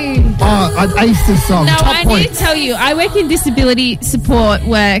 no. Oh, I'd ace this song. No, Top I point. need to tell you, I work in disability support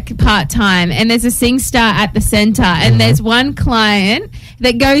work part-time, and there's a SingStar at the centre, and there's one client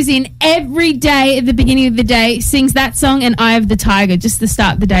that goes in every day at the beginning of the day, sings that song and Eye of the Tiger just to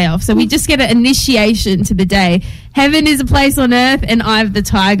start the day off. So we just get an initiation to the day. Heaven is a Place on Earth and Eye of the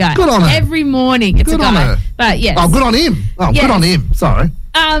Tiger. Good on her. Every morning. It's Good a on guy. her. But yes. Oh, good on him. Oh, Yes. good on him. Sorry.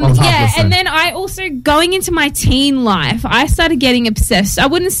 I was half Yeah, listening. and then I also, going into my teen life, I started getting obsessed. I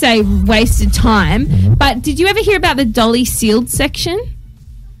wouldn't say wasted time, but did you ever hear about the Dolly Sealed section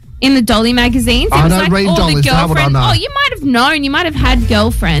in the Dolly magazines? I don't read all the Dollies, so how would I girlfriends. know? Oh, you might have known. You might have had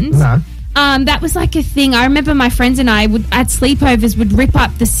girlfriends. No. That was like a thing. I remember my friends and I would, at sleepovers, would rip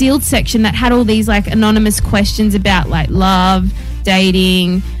up the sealed section that had all these like anonymous questions about like love,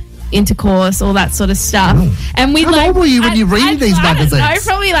 dating, intercourse, all that sort of stuff. And we How old were you when you read these magazines? I don't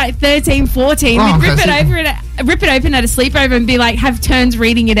know, probably like 13, 14. Oh, We'd okay, rip it open at a sleepover and be like, have turns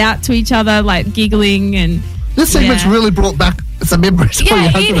reading it out to each other, like giggling and. This segment's really brought back some memories for you, Yeah,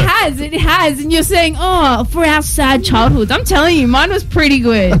 hasn't it has. And you're saying, oh, for our sad childhoods. I'm telling you, mine was pretty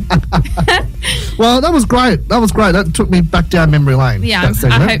good. Well, that was great. That took me back down memory lane. Yeah, that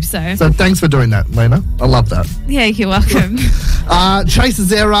segment. I hope so. So thanks for doing that, Lena. I love that. Yeah, you're welcome. Chase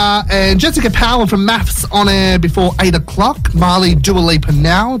Zera and Jessica Powell from Maths on air before 8 o'clock. Marley Dua Lipa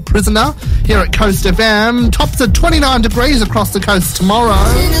now, Prisoner, here at Coast FM. Tops at 29 degrees across the coast tomorrow.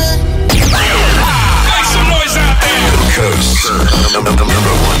 Coast, number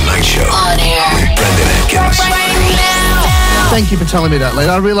one night show. On air. With Brendan Atkins. Thank you for telling me that,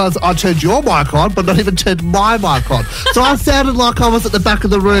 Lena. I realised I turned your mic on, but not even turned my mic on. So I sounded like I was at the back of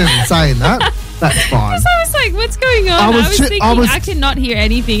the room saying that. That's fine. So I was like, what's going on? I was thinking, I cannot hear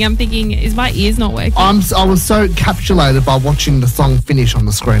anything. I'm thinking, is my ears not working? I was so encapsulated by watching the song finish on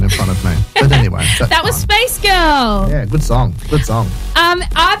the screen in front of me. But anyway. That was Space Girl. Yeah, good song. Good song. Are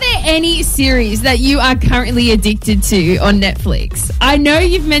there any series that you are currently addicted to on Netflix? I know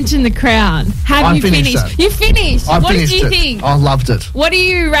you've mentioned The Crown. Have you finished? That. You finished? I what finished did you it. think? I loved it. What do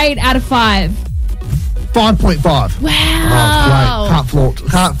you rate out of 5? 5.5. Wow. Oh, great.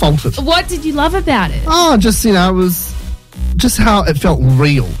 Can't fault it. What did you love about it? Oh, just, it was just how it felt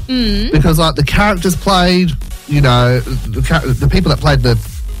real. Because, like, the characters played, the people that played the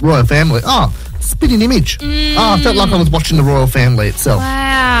royal family, spitting image. I felt like I was watching the royal family itself.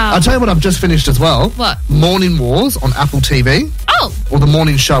 Wow. I'll tell you what I've just finished as well. What? Morning Wars on Apple TV. Apple. Or The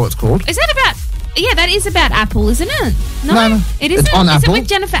Morning Show, it's called. Is that about... Yeah, that is about Apple, isn't it? No. It isn't. It's on Is Apple. it with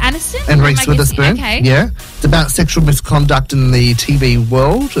Jennifer Aniston? And Or Reese am I guessing- Witherspoon. Okay. Yeah. It's about sexual misconduct in the TV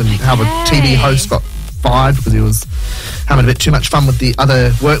world and how the TV host got fired because he was having a bit too much fun with the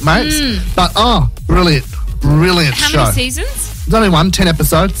other workmates. But, brilliant How show. many seasons? There's only one, 10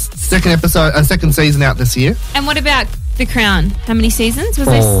 episodes. Second season out this year. And what about The Crown? How many seasons was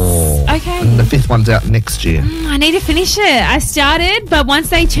this? Okay. And the 5th one's out next year. I need to finish it. I started, but once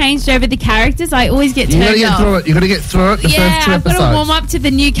they changed over the characters, I always get turned off. You got to get through it. The first 2 I've episodes. got to warm up to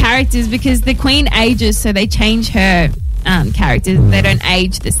the new characters because the Queen ages, so they change her characters. They don't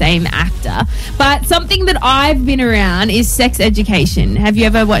age the same actor. But something that I've been around is Sex Education. Have you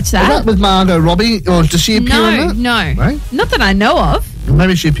ever watched that? Is that with Margot Robbie? Or does she appear in it? No. Right? Not that I know of.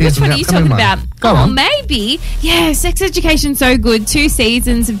 Maybe she appears Which in one the are you upcoming talking one. about? Go on. Maybe. Yeah, Sex Education's so good. 2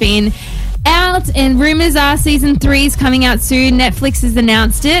 seasons have been out, and rumours are season 3 is coming out soon. Netflix has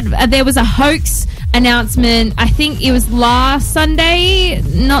announced it. There was a hoax announcement. I think it was last Sunday.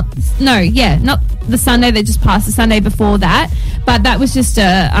 Not the Sunday that just passed. The Sunday before that, but that was just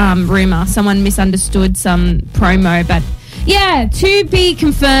a rumour. Someone misunderstood some promo, but. Yeah, to be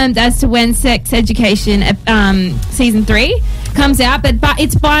confirmed as to when Sex Education season 3 comes out, but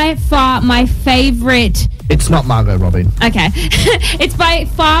it's by far my favourite. It's not Margot Robbie. Okay, it's by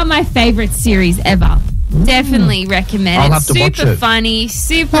far my favourite series ever. Definitely recommend. I'll It's have to watch super it. funny.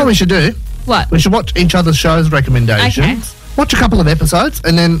 Super. What we should do? What? We should watch each other's shows recommendations. Okay. Watch a couple of episodes,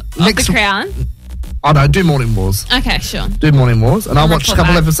 and then next. The Crown. Oh no, do Morning Wars. Okay, sure. Do Morning Wars, and I'll watch a report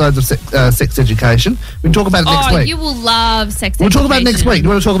couple back. episodes of Sex Education. We can talk about it next week. You will love Sex We'll Education. talk about it next week. You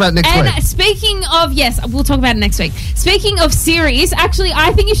want to talk about it next And week? speaking of, yes, we'll talk about it next week. Speaking of series, actually,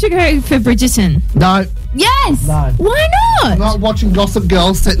 I think you should go for Bridgerton. No. Yes. No. Why not? I'm not watching Gossip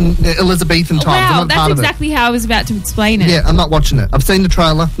Girl set in Elizabethan times. I'm Wow, not that's part of exactly how I was about to explain it. it. Yeah, I'm not watching it. I've seen the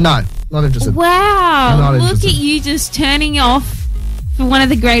trailer. No, not interested. Wow. Not Look interested. at you just turning off for one of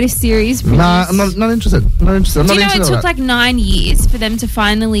the greatest series. No, I'm not interested. Not interested. I'm Do not you know into it all took that. like 9 years for them to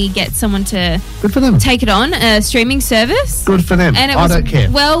finally get someone to Good for them. take it on, a streaming service? Good for them. And it I was don't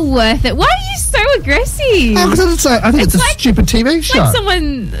care. well worth it. Why are you so aggressive? Oh, 'cause I think it's a like- stupid TV show. Like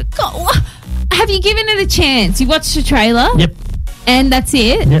someone... God, have you given it a chance? You watched the trailer? Yep. And that's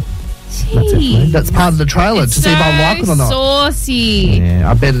it? Yep. That's it, mate. That's part of the trailer to see if I like it or not. Saucy. Yeah,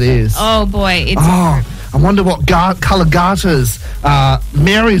 I bet it is. Oh boy, it's I wonder what colour garters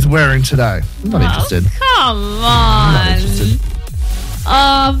Mary's wearing today. I'm not interested. come I'm not on. interested.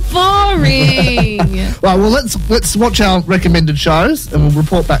 Oh, boring. Right, well, let's watch our recommended shows and we'll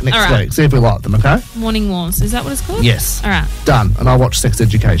report back next All right. week. See if we like them, okay? Morning Wars, is that what it's called? Yes. All right. Done. And I'll watch Sex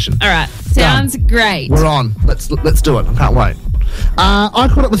Education. All right. Sounds great. We're on. Let's do it. I can't wait. I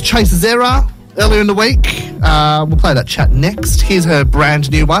caught up with Chase Zera earlier in the week. We'll play that chat next. Here's her brand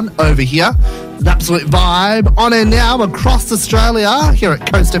new one over here. It's an absolute vibe. On air now across Australia here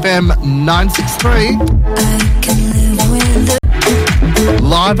at Coast FM 963.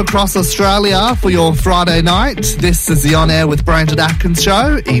 Live across Australia for your Friday night. This is the On Air with Brandon Atkins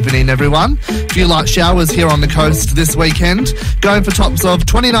show. Evening, everyone. A few light showers here on the coast this weekend. Going for tops of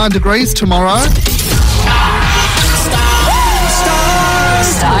 29 degrees tomorrow.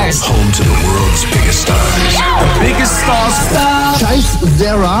 Stars. Home to the world's biggest stars. The biggest stars. Chase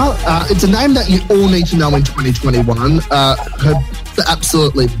Zera, it's a name that you all need to know in 2021. Her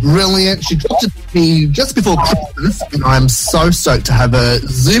absolutely brilliant. She dropped it to me just before Christmas, and I'm so stoked to have her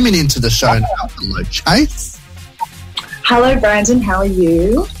zooming into the show now. Hello, Chase. Hello, Brandon. How are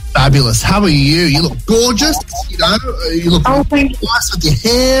you? Fabulous. How are you? You look gorgeous. You know, you look nice with your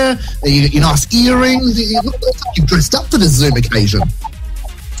hair, your nice earrings. You look like you've dressed up for this Zoom occasion.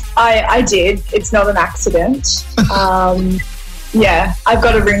 I did. It's not an accident. Yeah, I've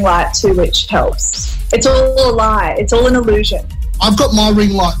got a ring light too, which helps. It's all a lie. It's all an illusion. I've got my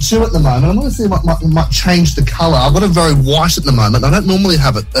ring light too at the moment. I want to see if I might change the colour. I've got a very white at the moment. I don't normally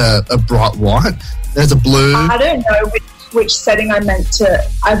have a bright white. There's a blue. I don't know which setting I meant to.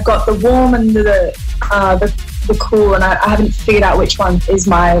 I've got the warm and the cool, and I haven't figured out which one is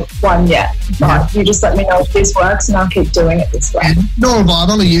my one yet. But you just let me know if this works, and I'll keep doing it this way. Nor have I. I've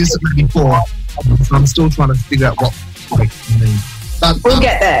only used it maybe 4 hours, so I'm still trying to figure out what works for me. But, We'll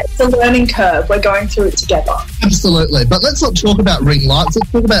get there. It's a learning curve. We're going through it together. Absolutely. But let's not talk about ring lights.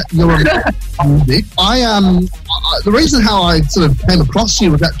 Let's talk about your music. The reason how I sort of came across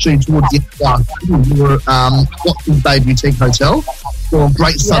you was actually towards the end of last year. You were watching Bay Boutique Hotel for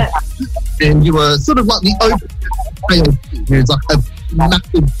Great Sun. And you were sort of like the open who's like a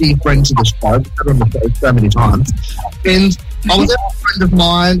massive dear friend to the show. I've had her on the show so many times. And I was a friend of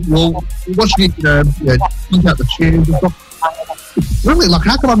mine. Well, watching it, point out the tunes and stuff. Really, like,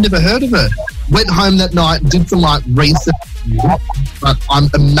 how come I've never heard of it? Went home that night, did some, like, research. But I'm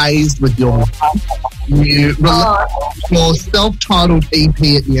amazed with your self-titled EP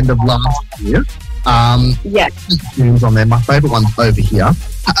at the end of last year. Tunes on there. My favourite one's over here.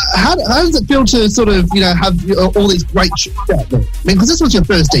 How does it feel to sort of, have all these great tunes out there? I mean, because this was your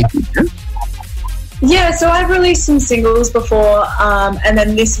first EP, yeah? Yeah, so I've released some singles before, and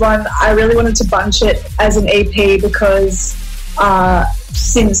then this one, I really wanted to bunch it as an EP because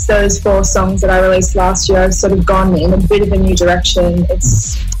since those 4 songs that I released last year, I've sort of gone in a bit of a new direction.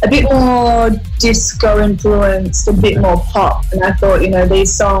 It's a bit more disco influenced, a bit more pop, and I thought,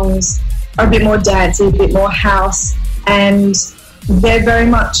 these songs are a bit more dancey, a bit more house, and they're very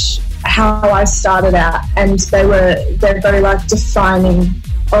much how I started out, and they're very like defining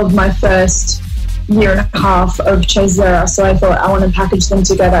of my first year and a half of Chase Zera. So I thought I want to package them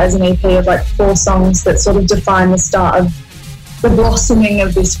together as an EP of like 4 songs that sort of define the start of the blossoming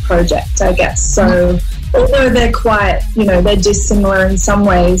of this project, I guess. So although they're quite, they're dissimilar in some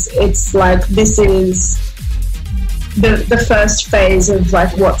ways, it's like this is the first phase of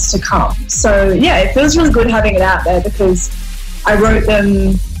like what's to come. So yeah, it feels really good having it out there because I wrote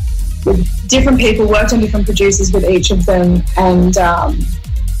them with different people, worked on different producers with each of them, and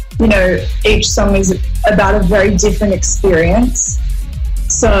each song is about a very different experience.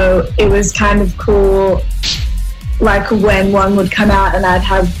 So it was kind of cool, like when one would come out and I'd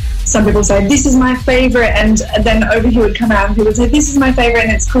have some people say, this is my favourite, and then over here would come out and people would say, this is my favourite,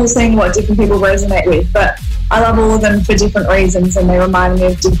 and it's cool seeing what different people resonate with. But I love all of them for different reasons, and they remind me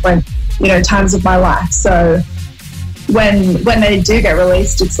of different, times of my life. So when they do get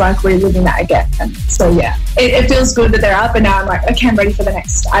released, it's like reliving that again. So yeah, it feels good that they're out, but now I'm like, okay, I'm ready for the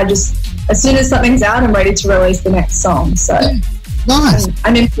next. As soon as something's out, I'm ready to release the next song. So nice.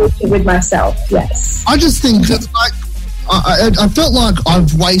 I'm impatient with myself, yes. I just think that, like, I felt like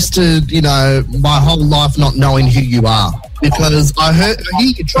I've wasted, my whole life not knowing who you are, because I hear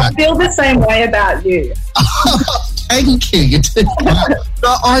your track. I feel the same way about you. Thank you. You did.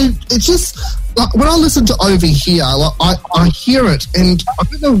 It's just like when I listen to Over Here, like I hear it, and I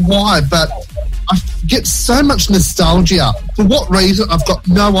don't know why, but I get so much nostalgia. For what reason? I've got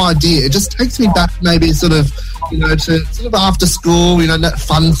no idea. It just takes me back, maybe sort of, to sort of after school, that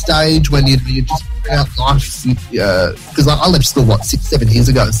fun stage when you just bring out life. Because I left school 6-7 years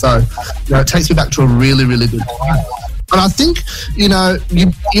ago, so it takes me back to a really, really good time. And I think you're right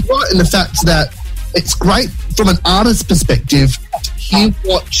in the fact that it's great from an artist's perspective to hear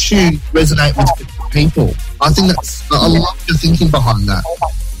what tunes resonate with different people. I think I love your thinking behind that.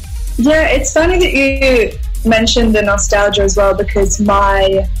 Yeah, it's funny that you mentioned the nostalgia as well, because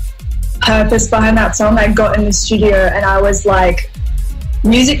my purpose behind that song, I got in the studio and I was like,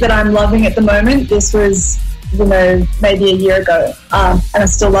 music that I'm loving at the moment, this was, maybe a year ago, and I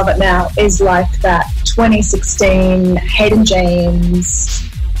still love it now, is like that 2016 Hayden James,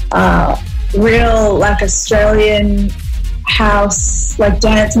 real like Australian house, like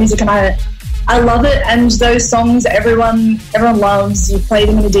dance music, and I love it. And those songs everyone loves. You play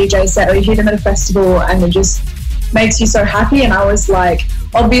them in a DJ set or you hear them at a festival, and it just makes you so happy. And I was like,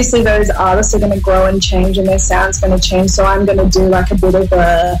 obviously those artists are going to grow and change, and their sound's going to change. So I'm going to do like a bit of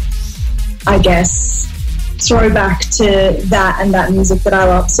a, I guess, throwback to that and that music that I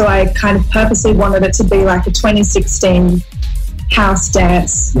love. So I kind of purposely wanted it to be like a 2016 house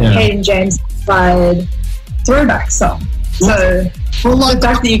dance, Hayden James inspired throwback song. So the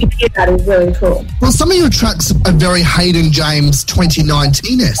fact that you can hear that is really cool. Well, some of your tracks are very Hayden James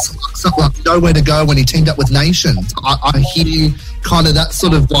 2019-esque, something like Nowhere to Go when he teamed up with Nations. I hear kind of that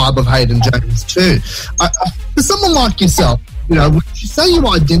sort of vibe of Hayden James too. For someone like yourself, would you say you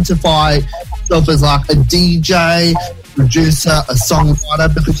identify yourself as like a DJ, producer, a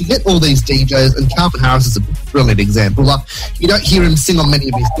songwriter? Because you get all these DJs, and Calvin Harris is a brilliant example. Like, you don't hear him sing on many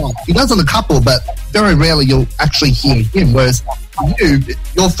of his songs. He does on a couple, but very rarely you'll actually hear him, whereas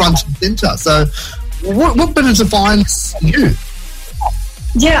you're front and centre. So what better defines you?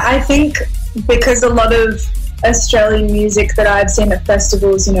 Yeah, I think because a lot of Australian music that I've seen at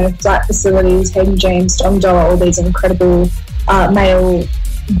festivals, Flat Facilities, Hayden James, Dom Dollar, all these incredible male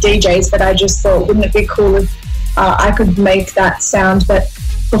DJs, that I just thought, wouldn't it be cool if I could make that sound but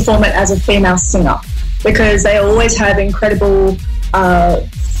perform it as a female singer, because they always have incredible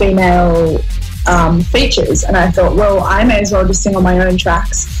female features, and I thought, well, I may as well just sing on my own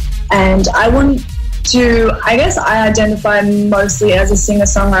tracks. And I want to, I guess I identify mostly as a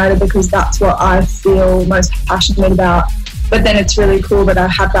singer-songwriter because that's what I feel most passionate about, but then it's really cool that I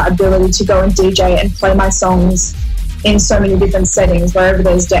have that ability to go and DJ and play my songs in so many different settings, wherever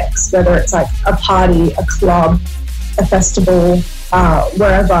there's decks, whether it's like a party, a club, a festival,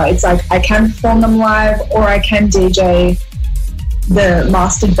 wherever. It's like I can perform them live or I can DJ the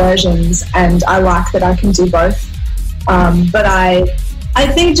mastered versions, and I like that I can do both. But I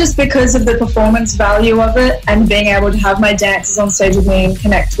think just because of the performance value of it and being able to have my dancers on stage with me and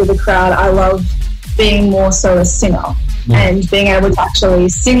connect with the crowd, I love being more so a singer and being able to actually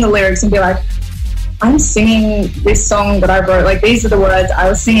sing the lyrics and be like, I'm singing this song that I wrote. Like, these are the words I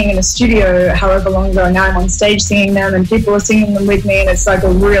was singing in a studio however long ago. Now I'm on stage singing them and people are singing them with me, and it's like a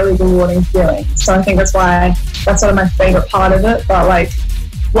really rewarding feeling. So I think that's sort of my favourite part of it. But like,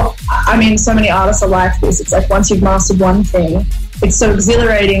 so many artists are like this. It's like once you've mastered one thing, it's so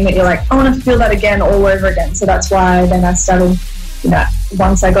exhilarating that you're like, I want to feel that again all over again. So that's why then I started,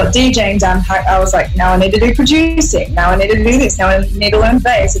 once I got DJing down, I was like, now I need to do producing. Now I need to do this. Now I need to learn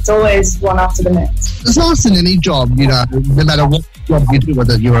bass. It's always one after the next. It's nice in any job, no matter what job you do,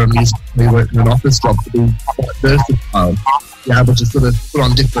 whether you're a musician or you work in an office job, to be quite versatile. You're able to sort of put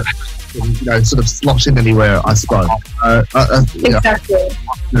on different and, sort of slot in anywhere, I suppose. Exactly.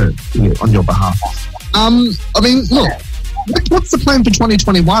 On your behalf. Look, what's the plan for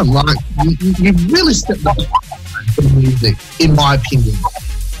 2021? Like, you've really stepped up for music, in my opinion.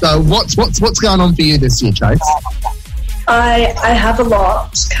 So what's going on for you this year, Chase? I have a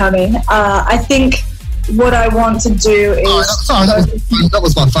lot coming. I think what I want to do is... that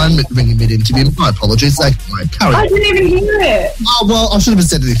was my phone ringing mid-interview. My apologies. Carry on. I didn't even hear it. Oh, well, I shouldn't have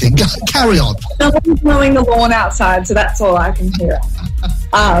said anything. Carry on. No one's mowing the lawn outside, so that's all I can hear.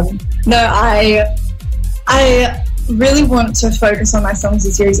 I really want to focus on my songs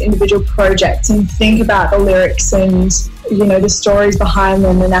this year as individual projects and think about the lyrics and, the stories behind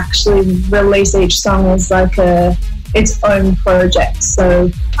them, and actually release each song as like its own project. So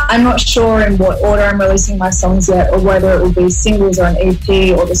I'm not sure in what order I'm releasing my songs yet, or whether it will be singles or an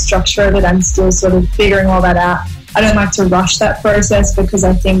EP or the structure of it. I'm still sort of figuring all that out. I don't like to rush that process because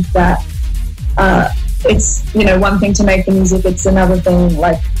I think that it's, one thing to make the music, it's another thing,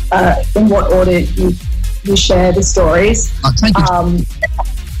 like in what order you share the stories.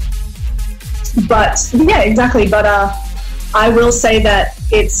 But yeah, exactly. But I will say that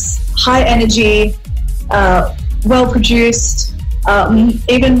it's high energy, well produced,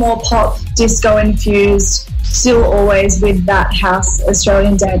 even more pop, disco infused, still always with that house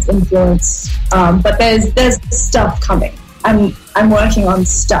Australian dance influence. But there's stuff coming. I'm working on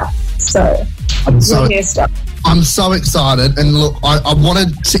stuff, so you'll hear stuff. I'm so excited, and look, I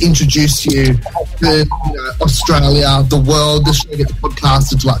wanted to introduce you to Australia, the world. This show gets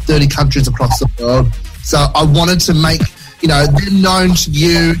podcasted to like 30 countries across the world. So I wanted to make them known to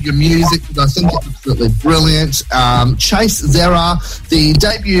you, your music, because I think it's absolutely brilliant. Chase Zera, the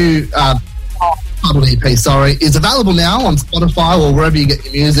debut EP, is available now on Spotify or wherever you get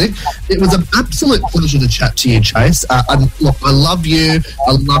your music. It was an absolute pleasure to chat to you, Chase. Look, I love you.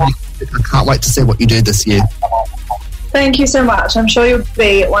 I love you. I can't wait to see what you do this year. Thank you so much. I'm sure you'll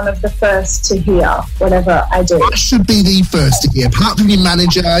be one of the first to hear whatever I do. I should be the first to hear. Apart from your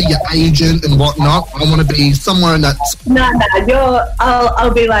manager, your agent and whatnot, I want to be somewhere in that... No,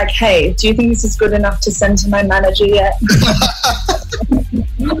 I'll be like, hey, do you think this is good enough to send to my manager yet?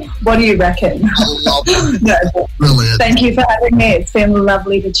 What do you reckon? I love it. No, brilliant. Thank you for having me. It's been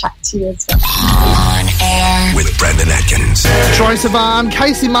lovely to chat to you as well. On air with Brandon Atkins. Troye Sivan,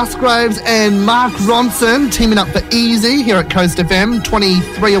 Casey Musgraves and Mark Ronson teaming up for Easy here at Coast FM,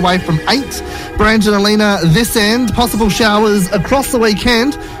 23 away from 8. Brangelina this end, possible showers across the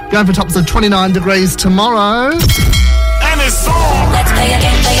weekend, going for tops of 29 degrees tomorrow. And it's on. Let's play a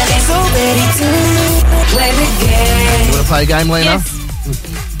game, so ready to play the game. You want to play a game, Lena? Yes,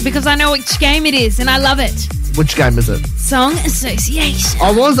 because I know which game it is and I love it. Which game is it? Song Association.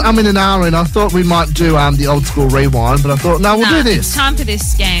 I was in an hour and I thought we might do the old school rewind, but I thought, no, we'll do this. It's time for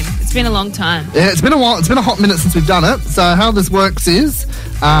this game. It's been a long time. Yeah, it's been a while. It's been a hot minute since we've done it. So how this works is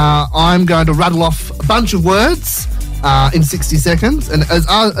I'm going to rattle off a bunch of words in 60 seconds. And as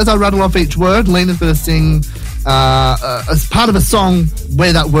I rattle off each word, Lena's going to sing as part of a song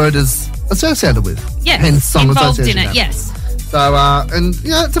where that word is associated with. Yes, hence song involved in it, name. yes. So,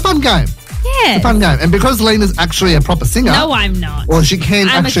 it's a fun game. Yeah. It's a fun game. And because Lena's actually a proper singer... No, I'm not. Well, she can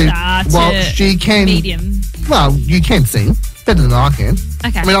I'm actually... she can... medium. Well, you can sing. Better than I can.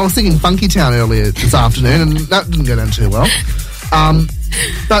 Okay. I mean, I was singing Funky Town earlier this afternoon, and that didn't go down too well.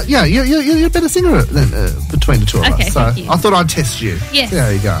 But, yeah, you're a better singer than between the two of us. So thank you. I thought I'd test you. Yes.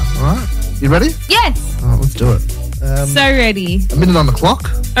 There you go. All right? You ready? Yes. All right, let's do it. So ready. A minute on the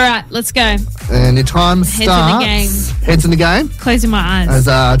clock. All right, let's go. And your time Heads starts... in the game. Heads in the game. Closing my eyes.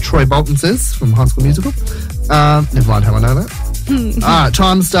 As Troy Bolton says from High School Musical. Never mind how I know that. All right,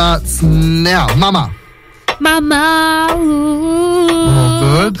 time starts now. Mama. Mama, ooh,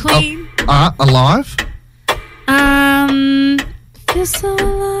 Oh, good. queen. Alive. Feel so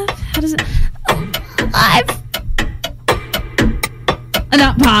alive. How does it? Alive.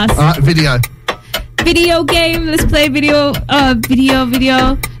 Not pass. Video. Video game. Let's play video.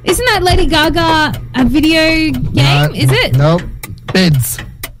 Video. Isn't that Lady Gaga a video game? No, Is it? Nope. Beds.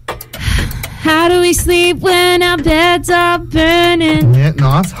 How do we sleep when our beds are burning? Yeah,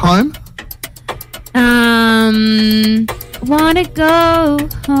 nice. Home. Wanna go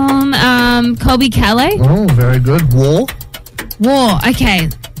home. Colby Calais. Oh, very good. War. Okay.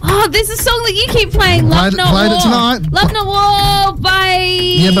 Oh, there's a song that you keep playing. Love Not War. Played it tonight. Love Not War by...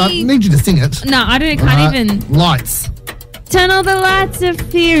 Yeah, but I need you to sing it. No, I can't even. Lights. Turn all the lights of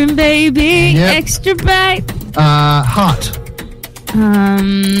fear, baby. Yep. Extra bright. Heart.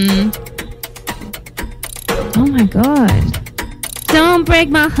 Oh my God. Don't break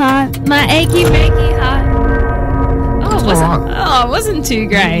my heart, my achy, breaky heart. It wasn't too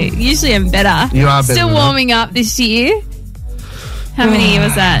great. Usually I'm better. You are better. Still warming up this year. How many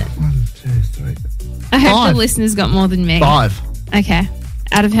was that? 1, 2, 3. I hope 5. the listeners got more than me. 5. Okay.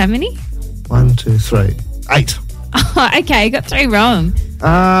 Out of how many? 1, 2, 3. 8. Oh, okay, got 3 wrong.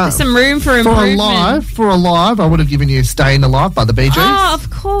 There's some room for improvement. For Alive, I would have given you Staying Alive by the Bee Gees. Oh, of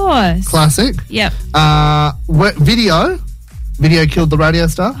course. Classic. Yep. Video. Video killed the radio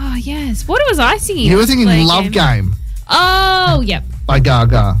star. Oh, yes. What was I singing? You were singing Love Game. Oh, yep. By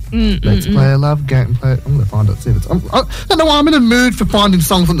Gaga. Let's play a love game. I'm going to find it. See if it's. I don't know why I'm in a mood for finding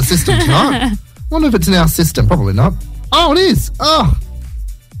songs on the system tonight. I wonder if it's in our system. Probably not. Oh, it is. Oh.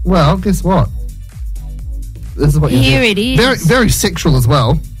 Well, guess what? This is what Here it is. Very, very sexual as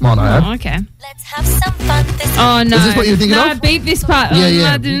well, might I add. Oh, okay. Let's have some fun. Oh, no. Is this what you're thinking of? No, beat this part. Yeah, oh,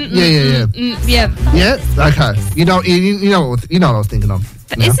 yeah. No, Yeah. Yeah? Okay. You know what I was thinking of.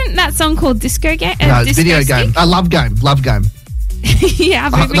 But isn't that song called Disco Game? No, it's Video Game. Love Game. Love Game. Yeah,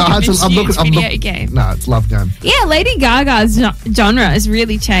 I've been video game. No, it's Love Game. Yeah, Lady Gaga's genre has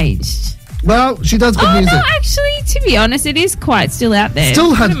really changed. Well, she does good music. No, actually, to be honest, it is quite still out there. We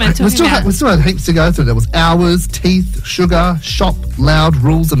still had heaps to go through. There was Hours, Teeth, Sugar, Shop, Loud,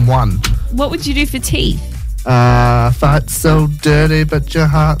 Rules, and One. What would you do for Teeth? Fight so dirty, but your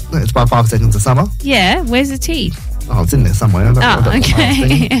heart. It's by 5 Seconds of Summer. Yeah, where's the teeth? Oh, it's in there somewhere. I don't know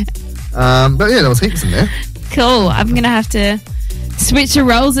okay. But yeah, there was heaps in there. Cool. I'm going to have to switch the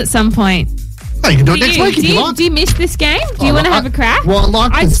roles at some point. Oh, you can do it next week if you like. Do you miss this game? Do you want to have a crack? Well, I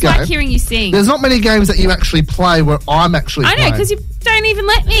like this game. I just like hearing you sing. There's not many games that you actually play where I'm actually playing. I know, because you don't even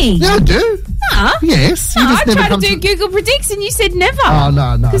let me. Yeah, I do. Nah. Yes. No, I tried to do Google Predicts and you said never. Oh,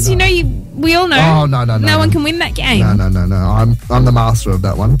 no. Because we all know. Oh, no. No one can win that game. No. I'm the master of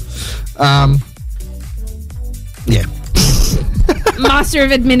that one. Yeah. Master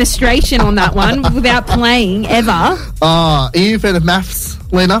of administration on that one without playing ever. Are you a fan of maths,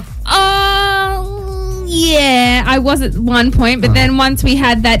 Lena? Yeah, I was at one point, but then once we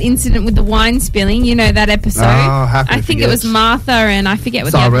had that incident with the wine spilling, you know that episode. I think it was Martha and I forget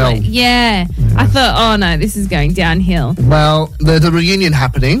what the other one. Yeah. I thought, oh no, this is going downhill. Well, there's a reunion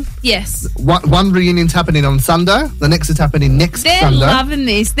happening. Yes. One reunion's happening on Sunday. The next is happening next Sunday. They're loving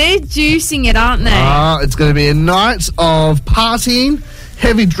this. They're juicing it, aren't they? It's going to be a night of partying,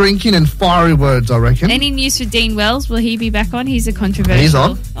 heavy drinking and fiery words, I reckon. Any news for Dean Wells? Will he be back on? He's a controversial. He's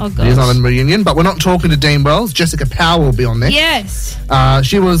on. Oh, gosh. He's on in reunion, but we're not talking to Dean Wells. Jessica Powell will be on there. Yes.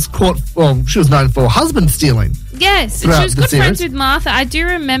 She was she was known for husband stealing. Yes. She was good friends with Martha. I do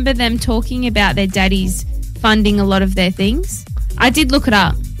remember them talking about their daddies funding a lot of their things. I did look it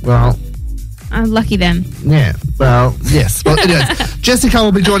up. Well, lucky them. Yeah. Well, yes. Well, anyways, Jessica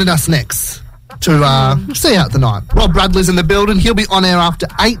will be joining us next to see out the night. Rob Bradley's in the building. He'll be on air after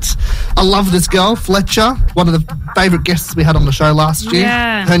 8. I love this girl, Fletcher, one of the favourite guests we had on the show last year.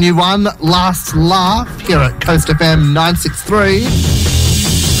 Yeah. Her new one, Last Laugh, here at Coast FM 963.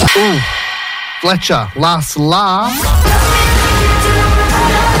 Ooh, Fletcher, Last Laugh.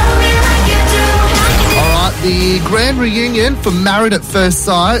 The grand reunion for Married at First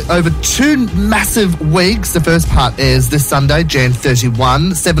Sight over 2 massive weeks. The first part airs this Sunday, Jan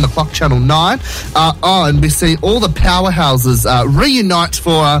 31, 7 o'clock, Channel 9. And we see all the powerhouses reunite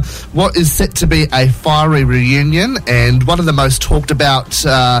for what is set to be a fiery reunion. And one of the most talked about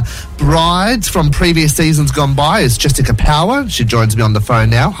brides from previous seasons gone by is Jessica Powell. She joins me on the phone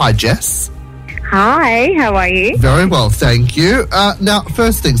now. Hi, Jess. Hi, how are you? Very well, thank you. Now,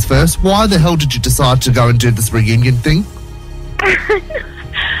 first things first, why the hell did you decide to go and do this reunion thing?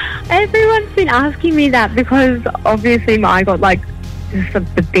 Everyone's been asking me that because obviously I got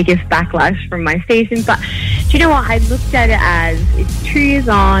the biggest backlash from my station, but do you know what? I looked at it as it's 2 years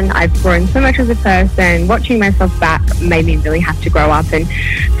on. I've grown so much as a person. Watching myself back made me really have to grow up and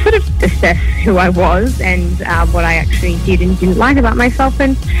sort of assess who I was and what I actually did and didn't like about myself.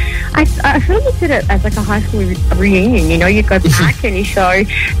 And I sort of looked at it as like a high school reunion. You know, you go back and you show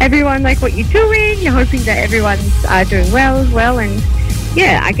everyone like what you're doing. You're hoping that everyone's doing well as well. And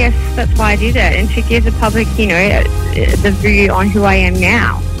yeah, I guess that's why I did it, and to give the public, you know, the view on who I am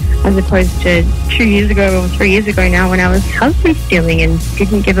now, as opposed to 2 years ago or 3 years ago now when I was husband stealing and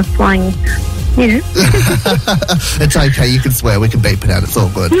didn't give a flying, you know. It's okay, you can swear, we can beep it out, it's all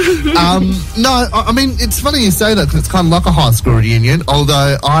good. No, I mean, it's funny you say that because it's kind of like a high school reunion,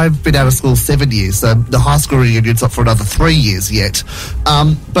 although I've been out of school 7 years, so the high school reunion's not for another 3 years yet.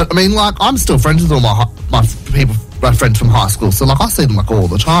 But I mean, like, I'm still friends with all my friends from high school, so like I see them like all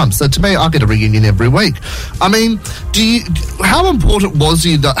the time. So to me, I get a reunion every week. I mean, how important was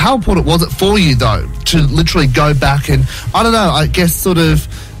it for you though to literally go back and, I don't know, I guess sort of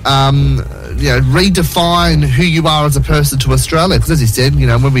redefine who you are as a person to Australia? Because as you said, you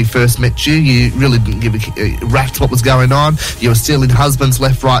know, when we first met you, you really didn't give a rat's what was going on. You were stealing husbands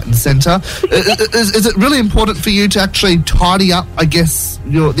left, right and centre. Is it really important for you to actually tidy up, I guess,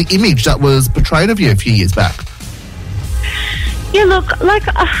 the image that was portrayed of you a few years back? Yeah, look, like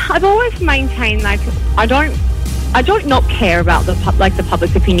I've always maintained, like I don't not care about the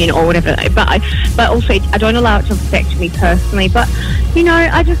public opinion or whatever, but also I don't allow it to affect me personally. But you know,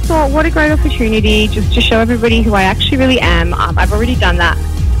 I just thought, what a great opportunity just to show everybody who I actually really am. I've already done that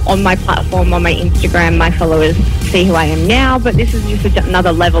on my platform, on my Instagram. My followers see who I am now, but this is just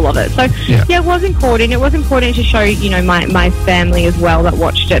another level of it. So yeah, it was important. It was important to show, you know, my family as well that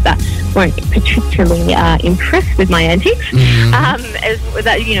watched it, that weren't particularly impressed with my antics, as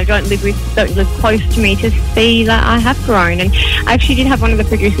that, you know, don't live close to me, to see that I have grown. And I actually did have one of the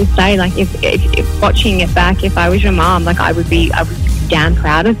producers say, like, if watching it back, if I was your mom, like I would be damn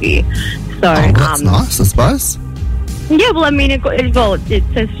proud of you. So that's nice, I suppose. Yeah, well, I mean, it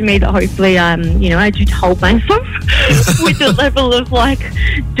says to me that hopefully, you know, I did hold myself with the level of, like,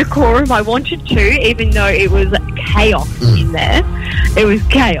 decorum I wanted to, even though it was chaos in there. It was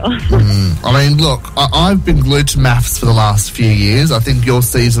chaos. I mean, look, I've been glued to maths for the last few years. I think your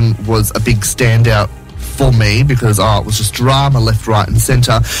season was a big standout for me because it was just drama left, right and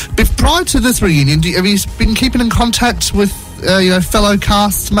centre. But prior to this reunion, have you been keeping in contact with fellow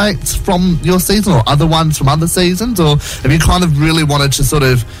castmates from your season or other ones from other seasons, or have you kind of really wanted to sort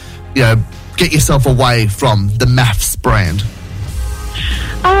of, you know, get yourself away from the maths brand?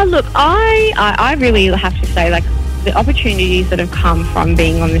 Look, I really have to say, like, the opportunities that have come from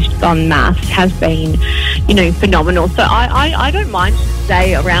being on maths has been, you know, phenomenal. So I don't mind to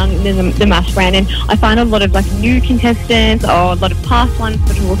stay around the maths brand, and I find a lot of, like, new contestants or a lot of past ones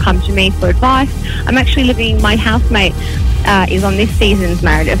that will come to me for advice. I'm actually my housemate is on this season's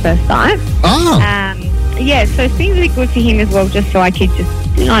Married at First Sight. Oh. Yeah, so it's been really good for him as well, just so I could just,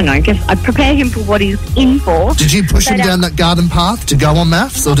 I don't know, I guess I prepare him for what he's in for. Did you push him down that garden path to go on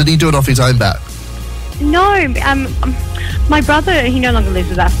maths, or did he do it off his own back? No, my brother, he no longer lives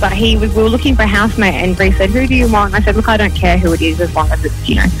with us, but we were looking for a housemate, and Bree said, who do you want? And I said, look, I don't care who it is as long as it's,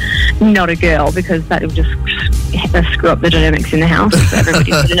 you know, not a girl, because that will just screw up the dynamics in the house. So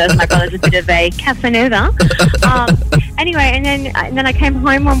everybody sort of knows my brother's a bit of a Casanova. Anyway, and then I came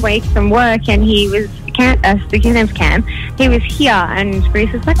home one week from work, and his name's Cam. He was here, and Bree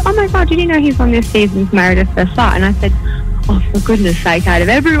was like, oh my God, did you know he's on this season's Married at First Sight? And I said, oh, for goodness sake, out of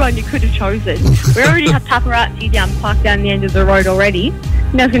everyone you could have chosen, we already have paparazzi parked down the end of the road already.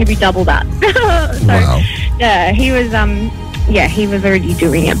 Now it's going to be double that. So, wow. Yeah, he was already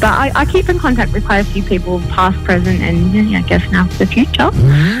doing it. But I keep in contact with quite a few people, past, present, and I guess now for the future.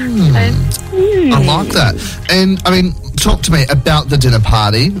 I like that. And, I mean, talk to me about the dinner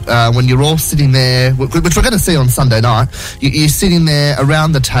party when you're all sitting there, which we're going to see on Sunday night. You're sitting there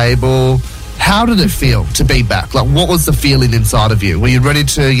around the table. How did it feel to be back? Like, what was the feeling inside of you? Were you ready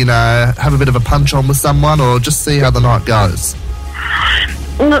to, you know, have a bit of a punch on with someone, or just see how the night goes?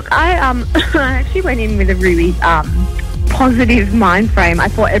 Look, I actually went in with a really positive mind frame. I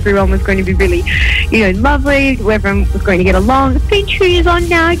thought everyone was going to be really, you know, lovely. Everyone was going to get along. It's been 2 years on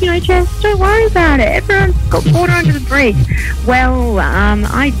now, you know, Jess, don't worry about it. Everyone's got water under the bridge. Well,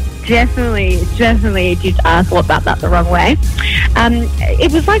 I definitely did thought about that the wrong way.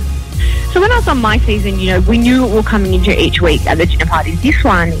 It was like, so when I was on my season, you know, we knew what we were coming into each week at the dinner parties. This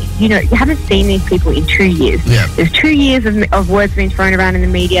one, you know, you haven't seen these people in 2 years. Yeah. There's 2 years of words being thrown around in the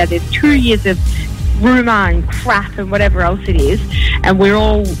media. There's 2 years of rumour and crap and whatever else it is. And we're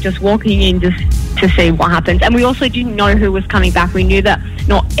all just walking in just to see what happens. And we also didn't know who was coming back. We knew that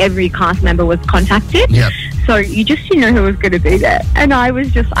not every cast member was contacted. Yep. So you just didn't know who was going to be there. And I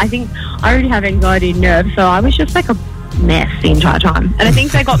think I already have anxiety and nerves, so I was just like a mess the entire time. And I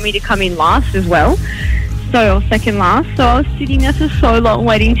think they got me to come in last as well. Or second last. So I was sitting there for so long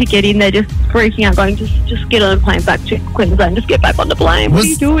waiting to get in there, just freaking out, going, just get on a plane back to Queensland, just get back on the plane. What are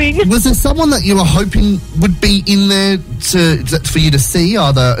you doing? Was there someone that you were hoping would be in there for you to see,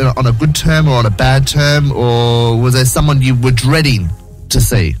 either on a good term or on a bad term, or was there someone you were dreading to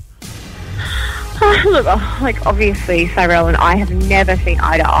see? Look, like obviously Cyrell and I have never seen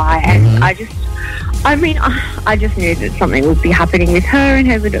eye to eye, and I just knew that something would be happening with her and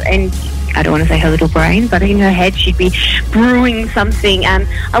her little, and I don't want to say her little brain, but in her head she'd be brewing something.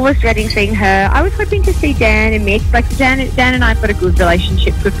 I was dreading seeing her. I was hoping to see Dan and Mick. Like Dan and I've got a good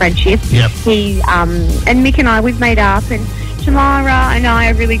relationship, good friendship. Yep. He and Mick and I, we've made up, and Tamara and I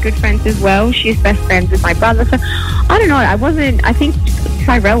are really good friends as well. She's best friends with my brother. So I don't know. I think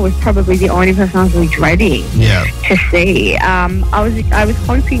Cyrell was probably the only person I was really dreading to see. I was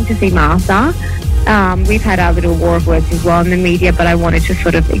hoping to see Martha. We've had our little war of words as well in the media, but I wanted to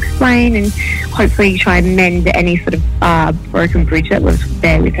sort of explain and hopefully try and mend any sort of broken bridge that was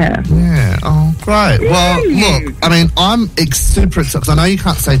there with her. Yeah. Oh, great. Well, look, I mean, I'm super excited because I know you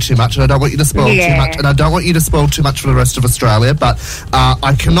can't say too much and I don't want you to spoil too much, and I don't want you to spoil too much for the rest of Australia, but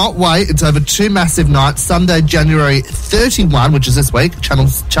I cannot wait. It's over 2 massive nights, Sunday, January 31, which is this week, Channel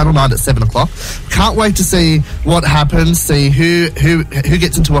 9 at 7 o'clock. Can't wait to see what happens, see who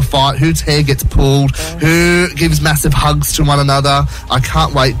gets into a fight, whose hair gets pulled, who gives massive hugs to one another. I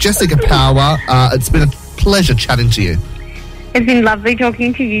can't wait. Jessica Power, it's been a pleasure chatting to you. It's been lovely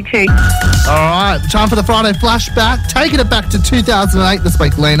talking to you too. All right, time for the Friday flashback. Taking it back to 2008 this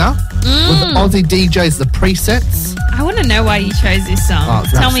week, Lena, with Aussie DJs, The Presets. I want to know why you chose this song.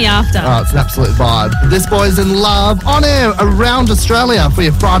 Tell me after. Oh, it's an absolute vibe. This Boy's in Love, on air around Australia for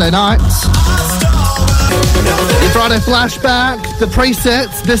your Friday night. Your Friday flashback, The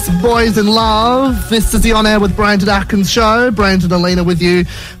Presets, This Boy's in Love. This is the On Air with Brandon Atkins show. Brandon and Alina with you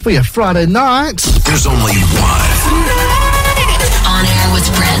for your Friday night. There's only one. On Air with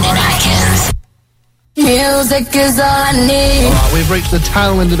Brandon Atkins. Music is all I need. All right, we've reached the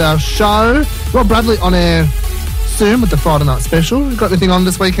tail end of our show. Rob Bradley on air soon with the Friday night special. You got anything on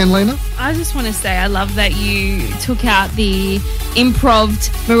this weekend, Lena? I just want to say I love that you took out the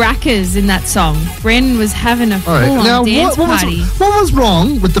improved maracas in that song. Brandon was having a full-on dance party. What was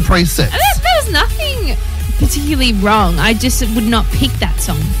wrong with The Presets? There was nothing particularly wrong. I just would not pick that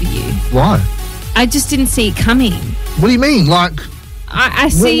song for you. Why? I just didn't see it coming. What do you mean? Like, I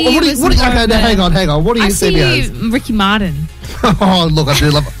see hang on. What do you see? I see you, Ricky Martin. Oh, look, I do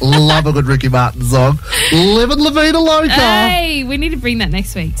love a good Ricky Martin song. Livin' La Vida Loca. Hey, we need to bring that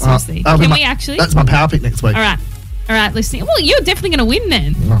next week, seriously. Can we actually? That's my power pick next week. All right, listening. Well, you're definitely going to win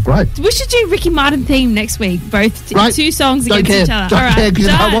then. Oh, great. We should do Ricky Martin theme next week. Both two songs against each other. Don't care. You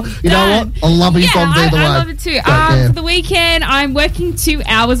know what? I love your songs either way. I love it too. For the weekend, I'm working 2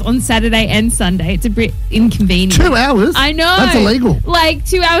 hours on Saturday and Sunday. It's a bit inconvenient. 2 hours? I know. That's illegal. Like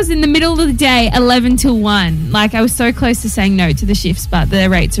 2 hours in the middle of the day, 11 till 1. Like I was so close to saying no to the shifts, but the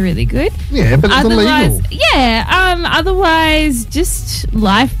rates are really good. Yeah, but it's illegal. Yeah. Otherwise, just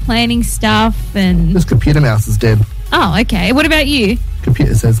life planning stuff and... This computer mouse is dead. Oh, okay. What about you?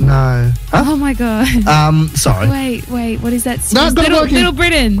 Computer says no. Huh? Oh, my God. Sorry. Wait. What is that? No, got it working. Little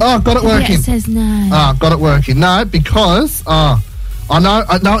Britain. Oh, got it working. Yeah, it says no. Oh, got it working. No, because, I know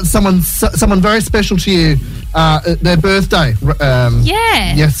it's someone very special to you. Their birthday.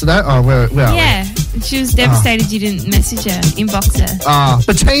 Yesterday. Oh, where are we? She was devastated you didn't message her, inbox her.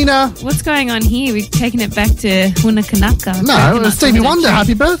 Bettina. What's going on here? We've taken it back to Huna Kanaka. No, Stevie Wonder,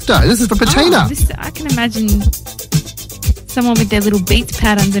 happy birthday. This is for Bettina. I can imagine someone with their little Beats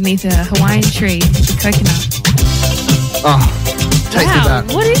pad underneath a Hawaiian tree with a coconut. Take me back.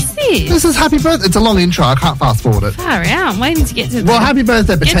 What is this? This is happy birthday. It's a long intro. I can't fast forward it. Far out. I'm waiting to get to Well, happy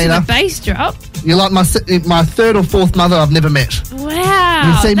birthday, Bettina. Get to the bass drop. You're like my third or fourth mother I've never met. Wow.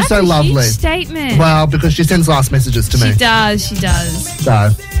 You seem so lovely. Huge statement. Well, because she sends last messages to me. She does. So.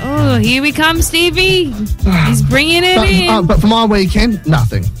 Oh, here we come, Stevie. He's bringing it in. But for my weekend,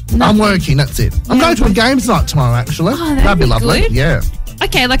 nothing. I'm working, that's it. I'm going to a games night tomorrow, actually. Oh, that'd be lovely. Good. Yeah.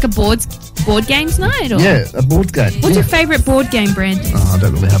 Okay, like a board games night? Or? Yeah, a board game. What's your favourite board game, Brandon? Oh, I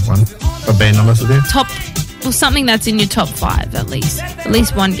don't really have one, if I'm being honest with you. Something that's in your top 5, at least. At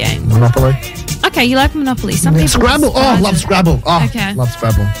least one game. Monopoly. Okay, you like Monopoly. Some people Scrabble. Oh, love Scrabble. Oh, okay. Love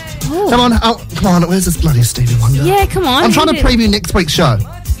Scrabble. Ooh. Come on. Where's this bloody Stevie Wonder? Yeah, come on. I'm trying to preview next week's show.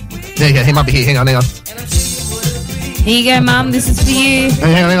 There you go. He might be here. Hang on. Here you go, Mum. This is for you.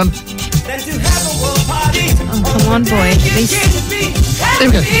 Hang on. Oh, come on, boy. There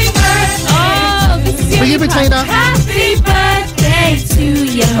we go. Oh, this is For you, Bettina. Happy birthday to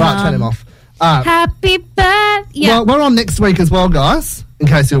you. All right, turn him off. Happy birthday. Yeah. Well, we're on next week as well, guys, in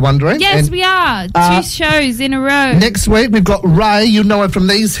case you're wondering. Yes, And, we are. 2 shows in a row. Next week, we've got Ray. You know her from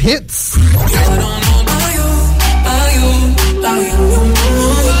these hits.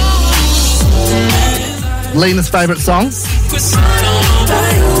 Lena's favourite song.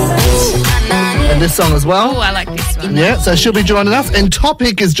 And this song as well. Oh, I like this one. Yeah, so she'll be joining us. And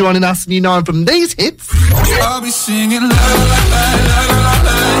Topic is joining us, and you know him from these hits. I'll be singing la la la la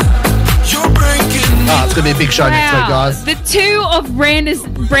la. You're breaking. Oh, it's going to be a big show next week, guys. The 2 of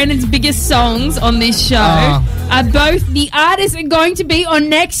Brandon's biggest songs on this show are both the artists are going to be on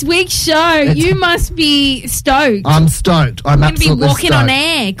next week's show. You must be stoked. I'm stoked. I'm going to be absolutely walking stoked. on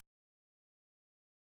air.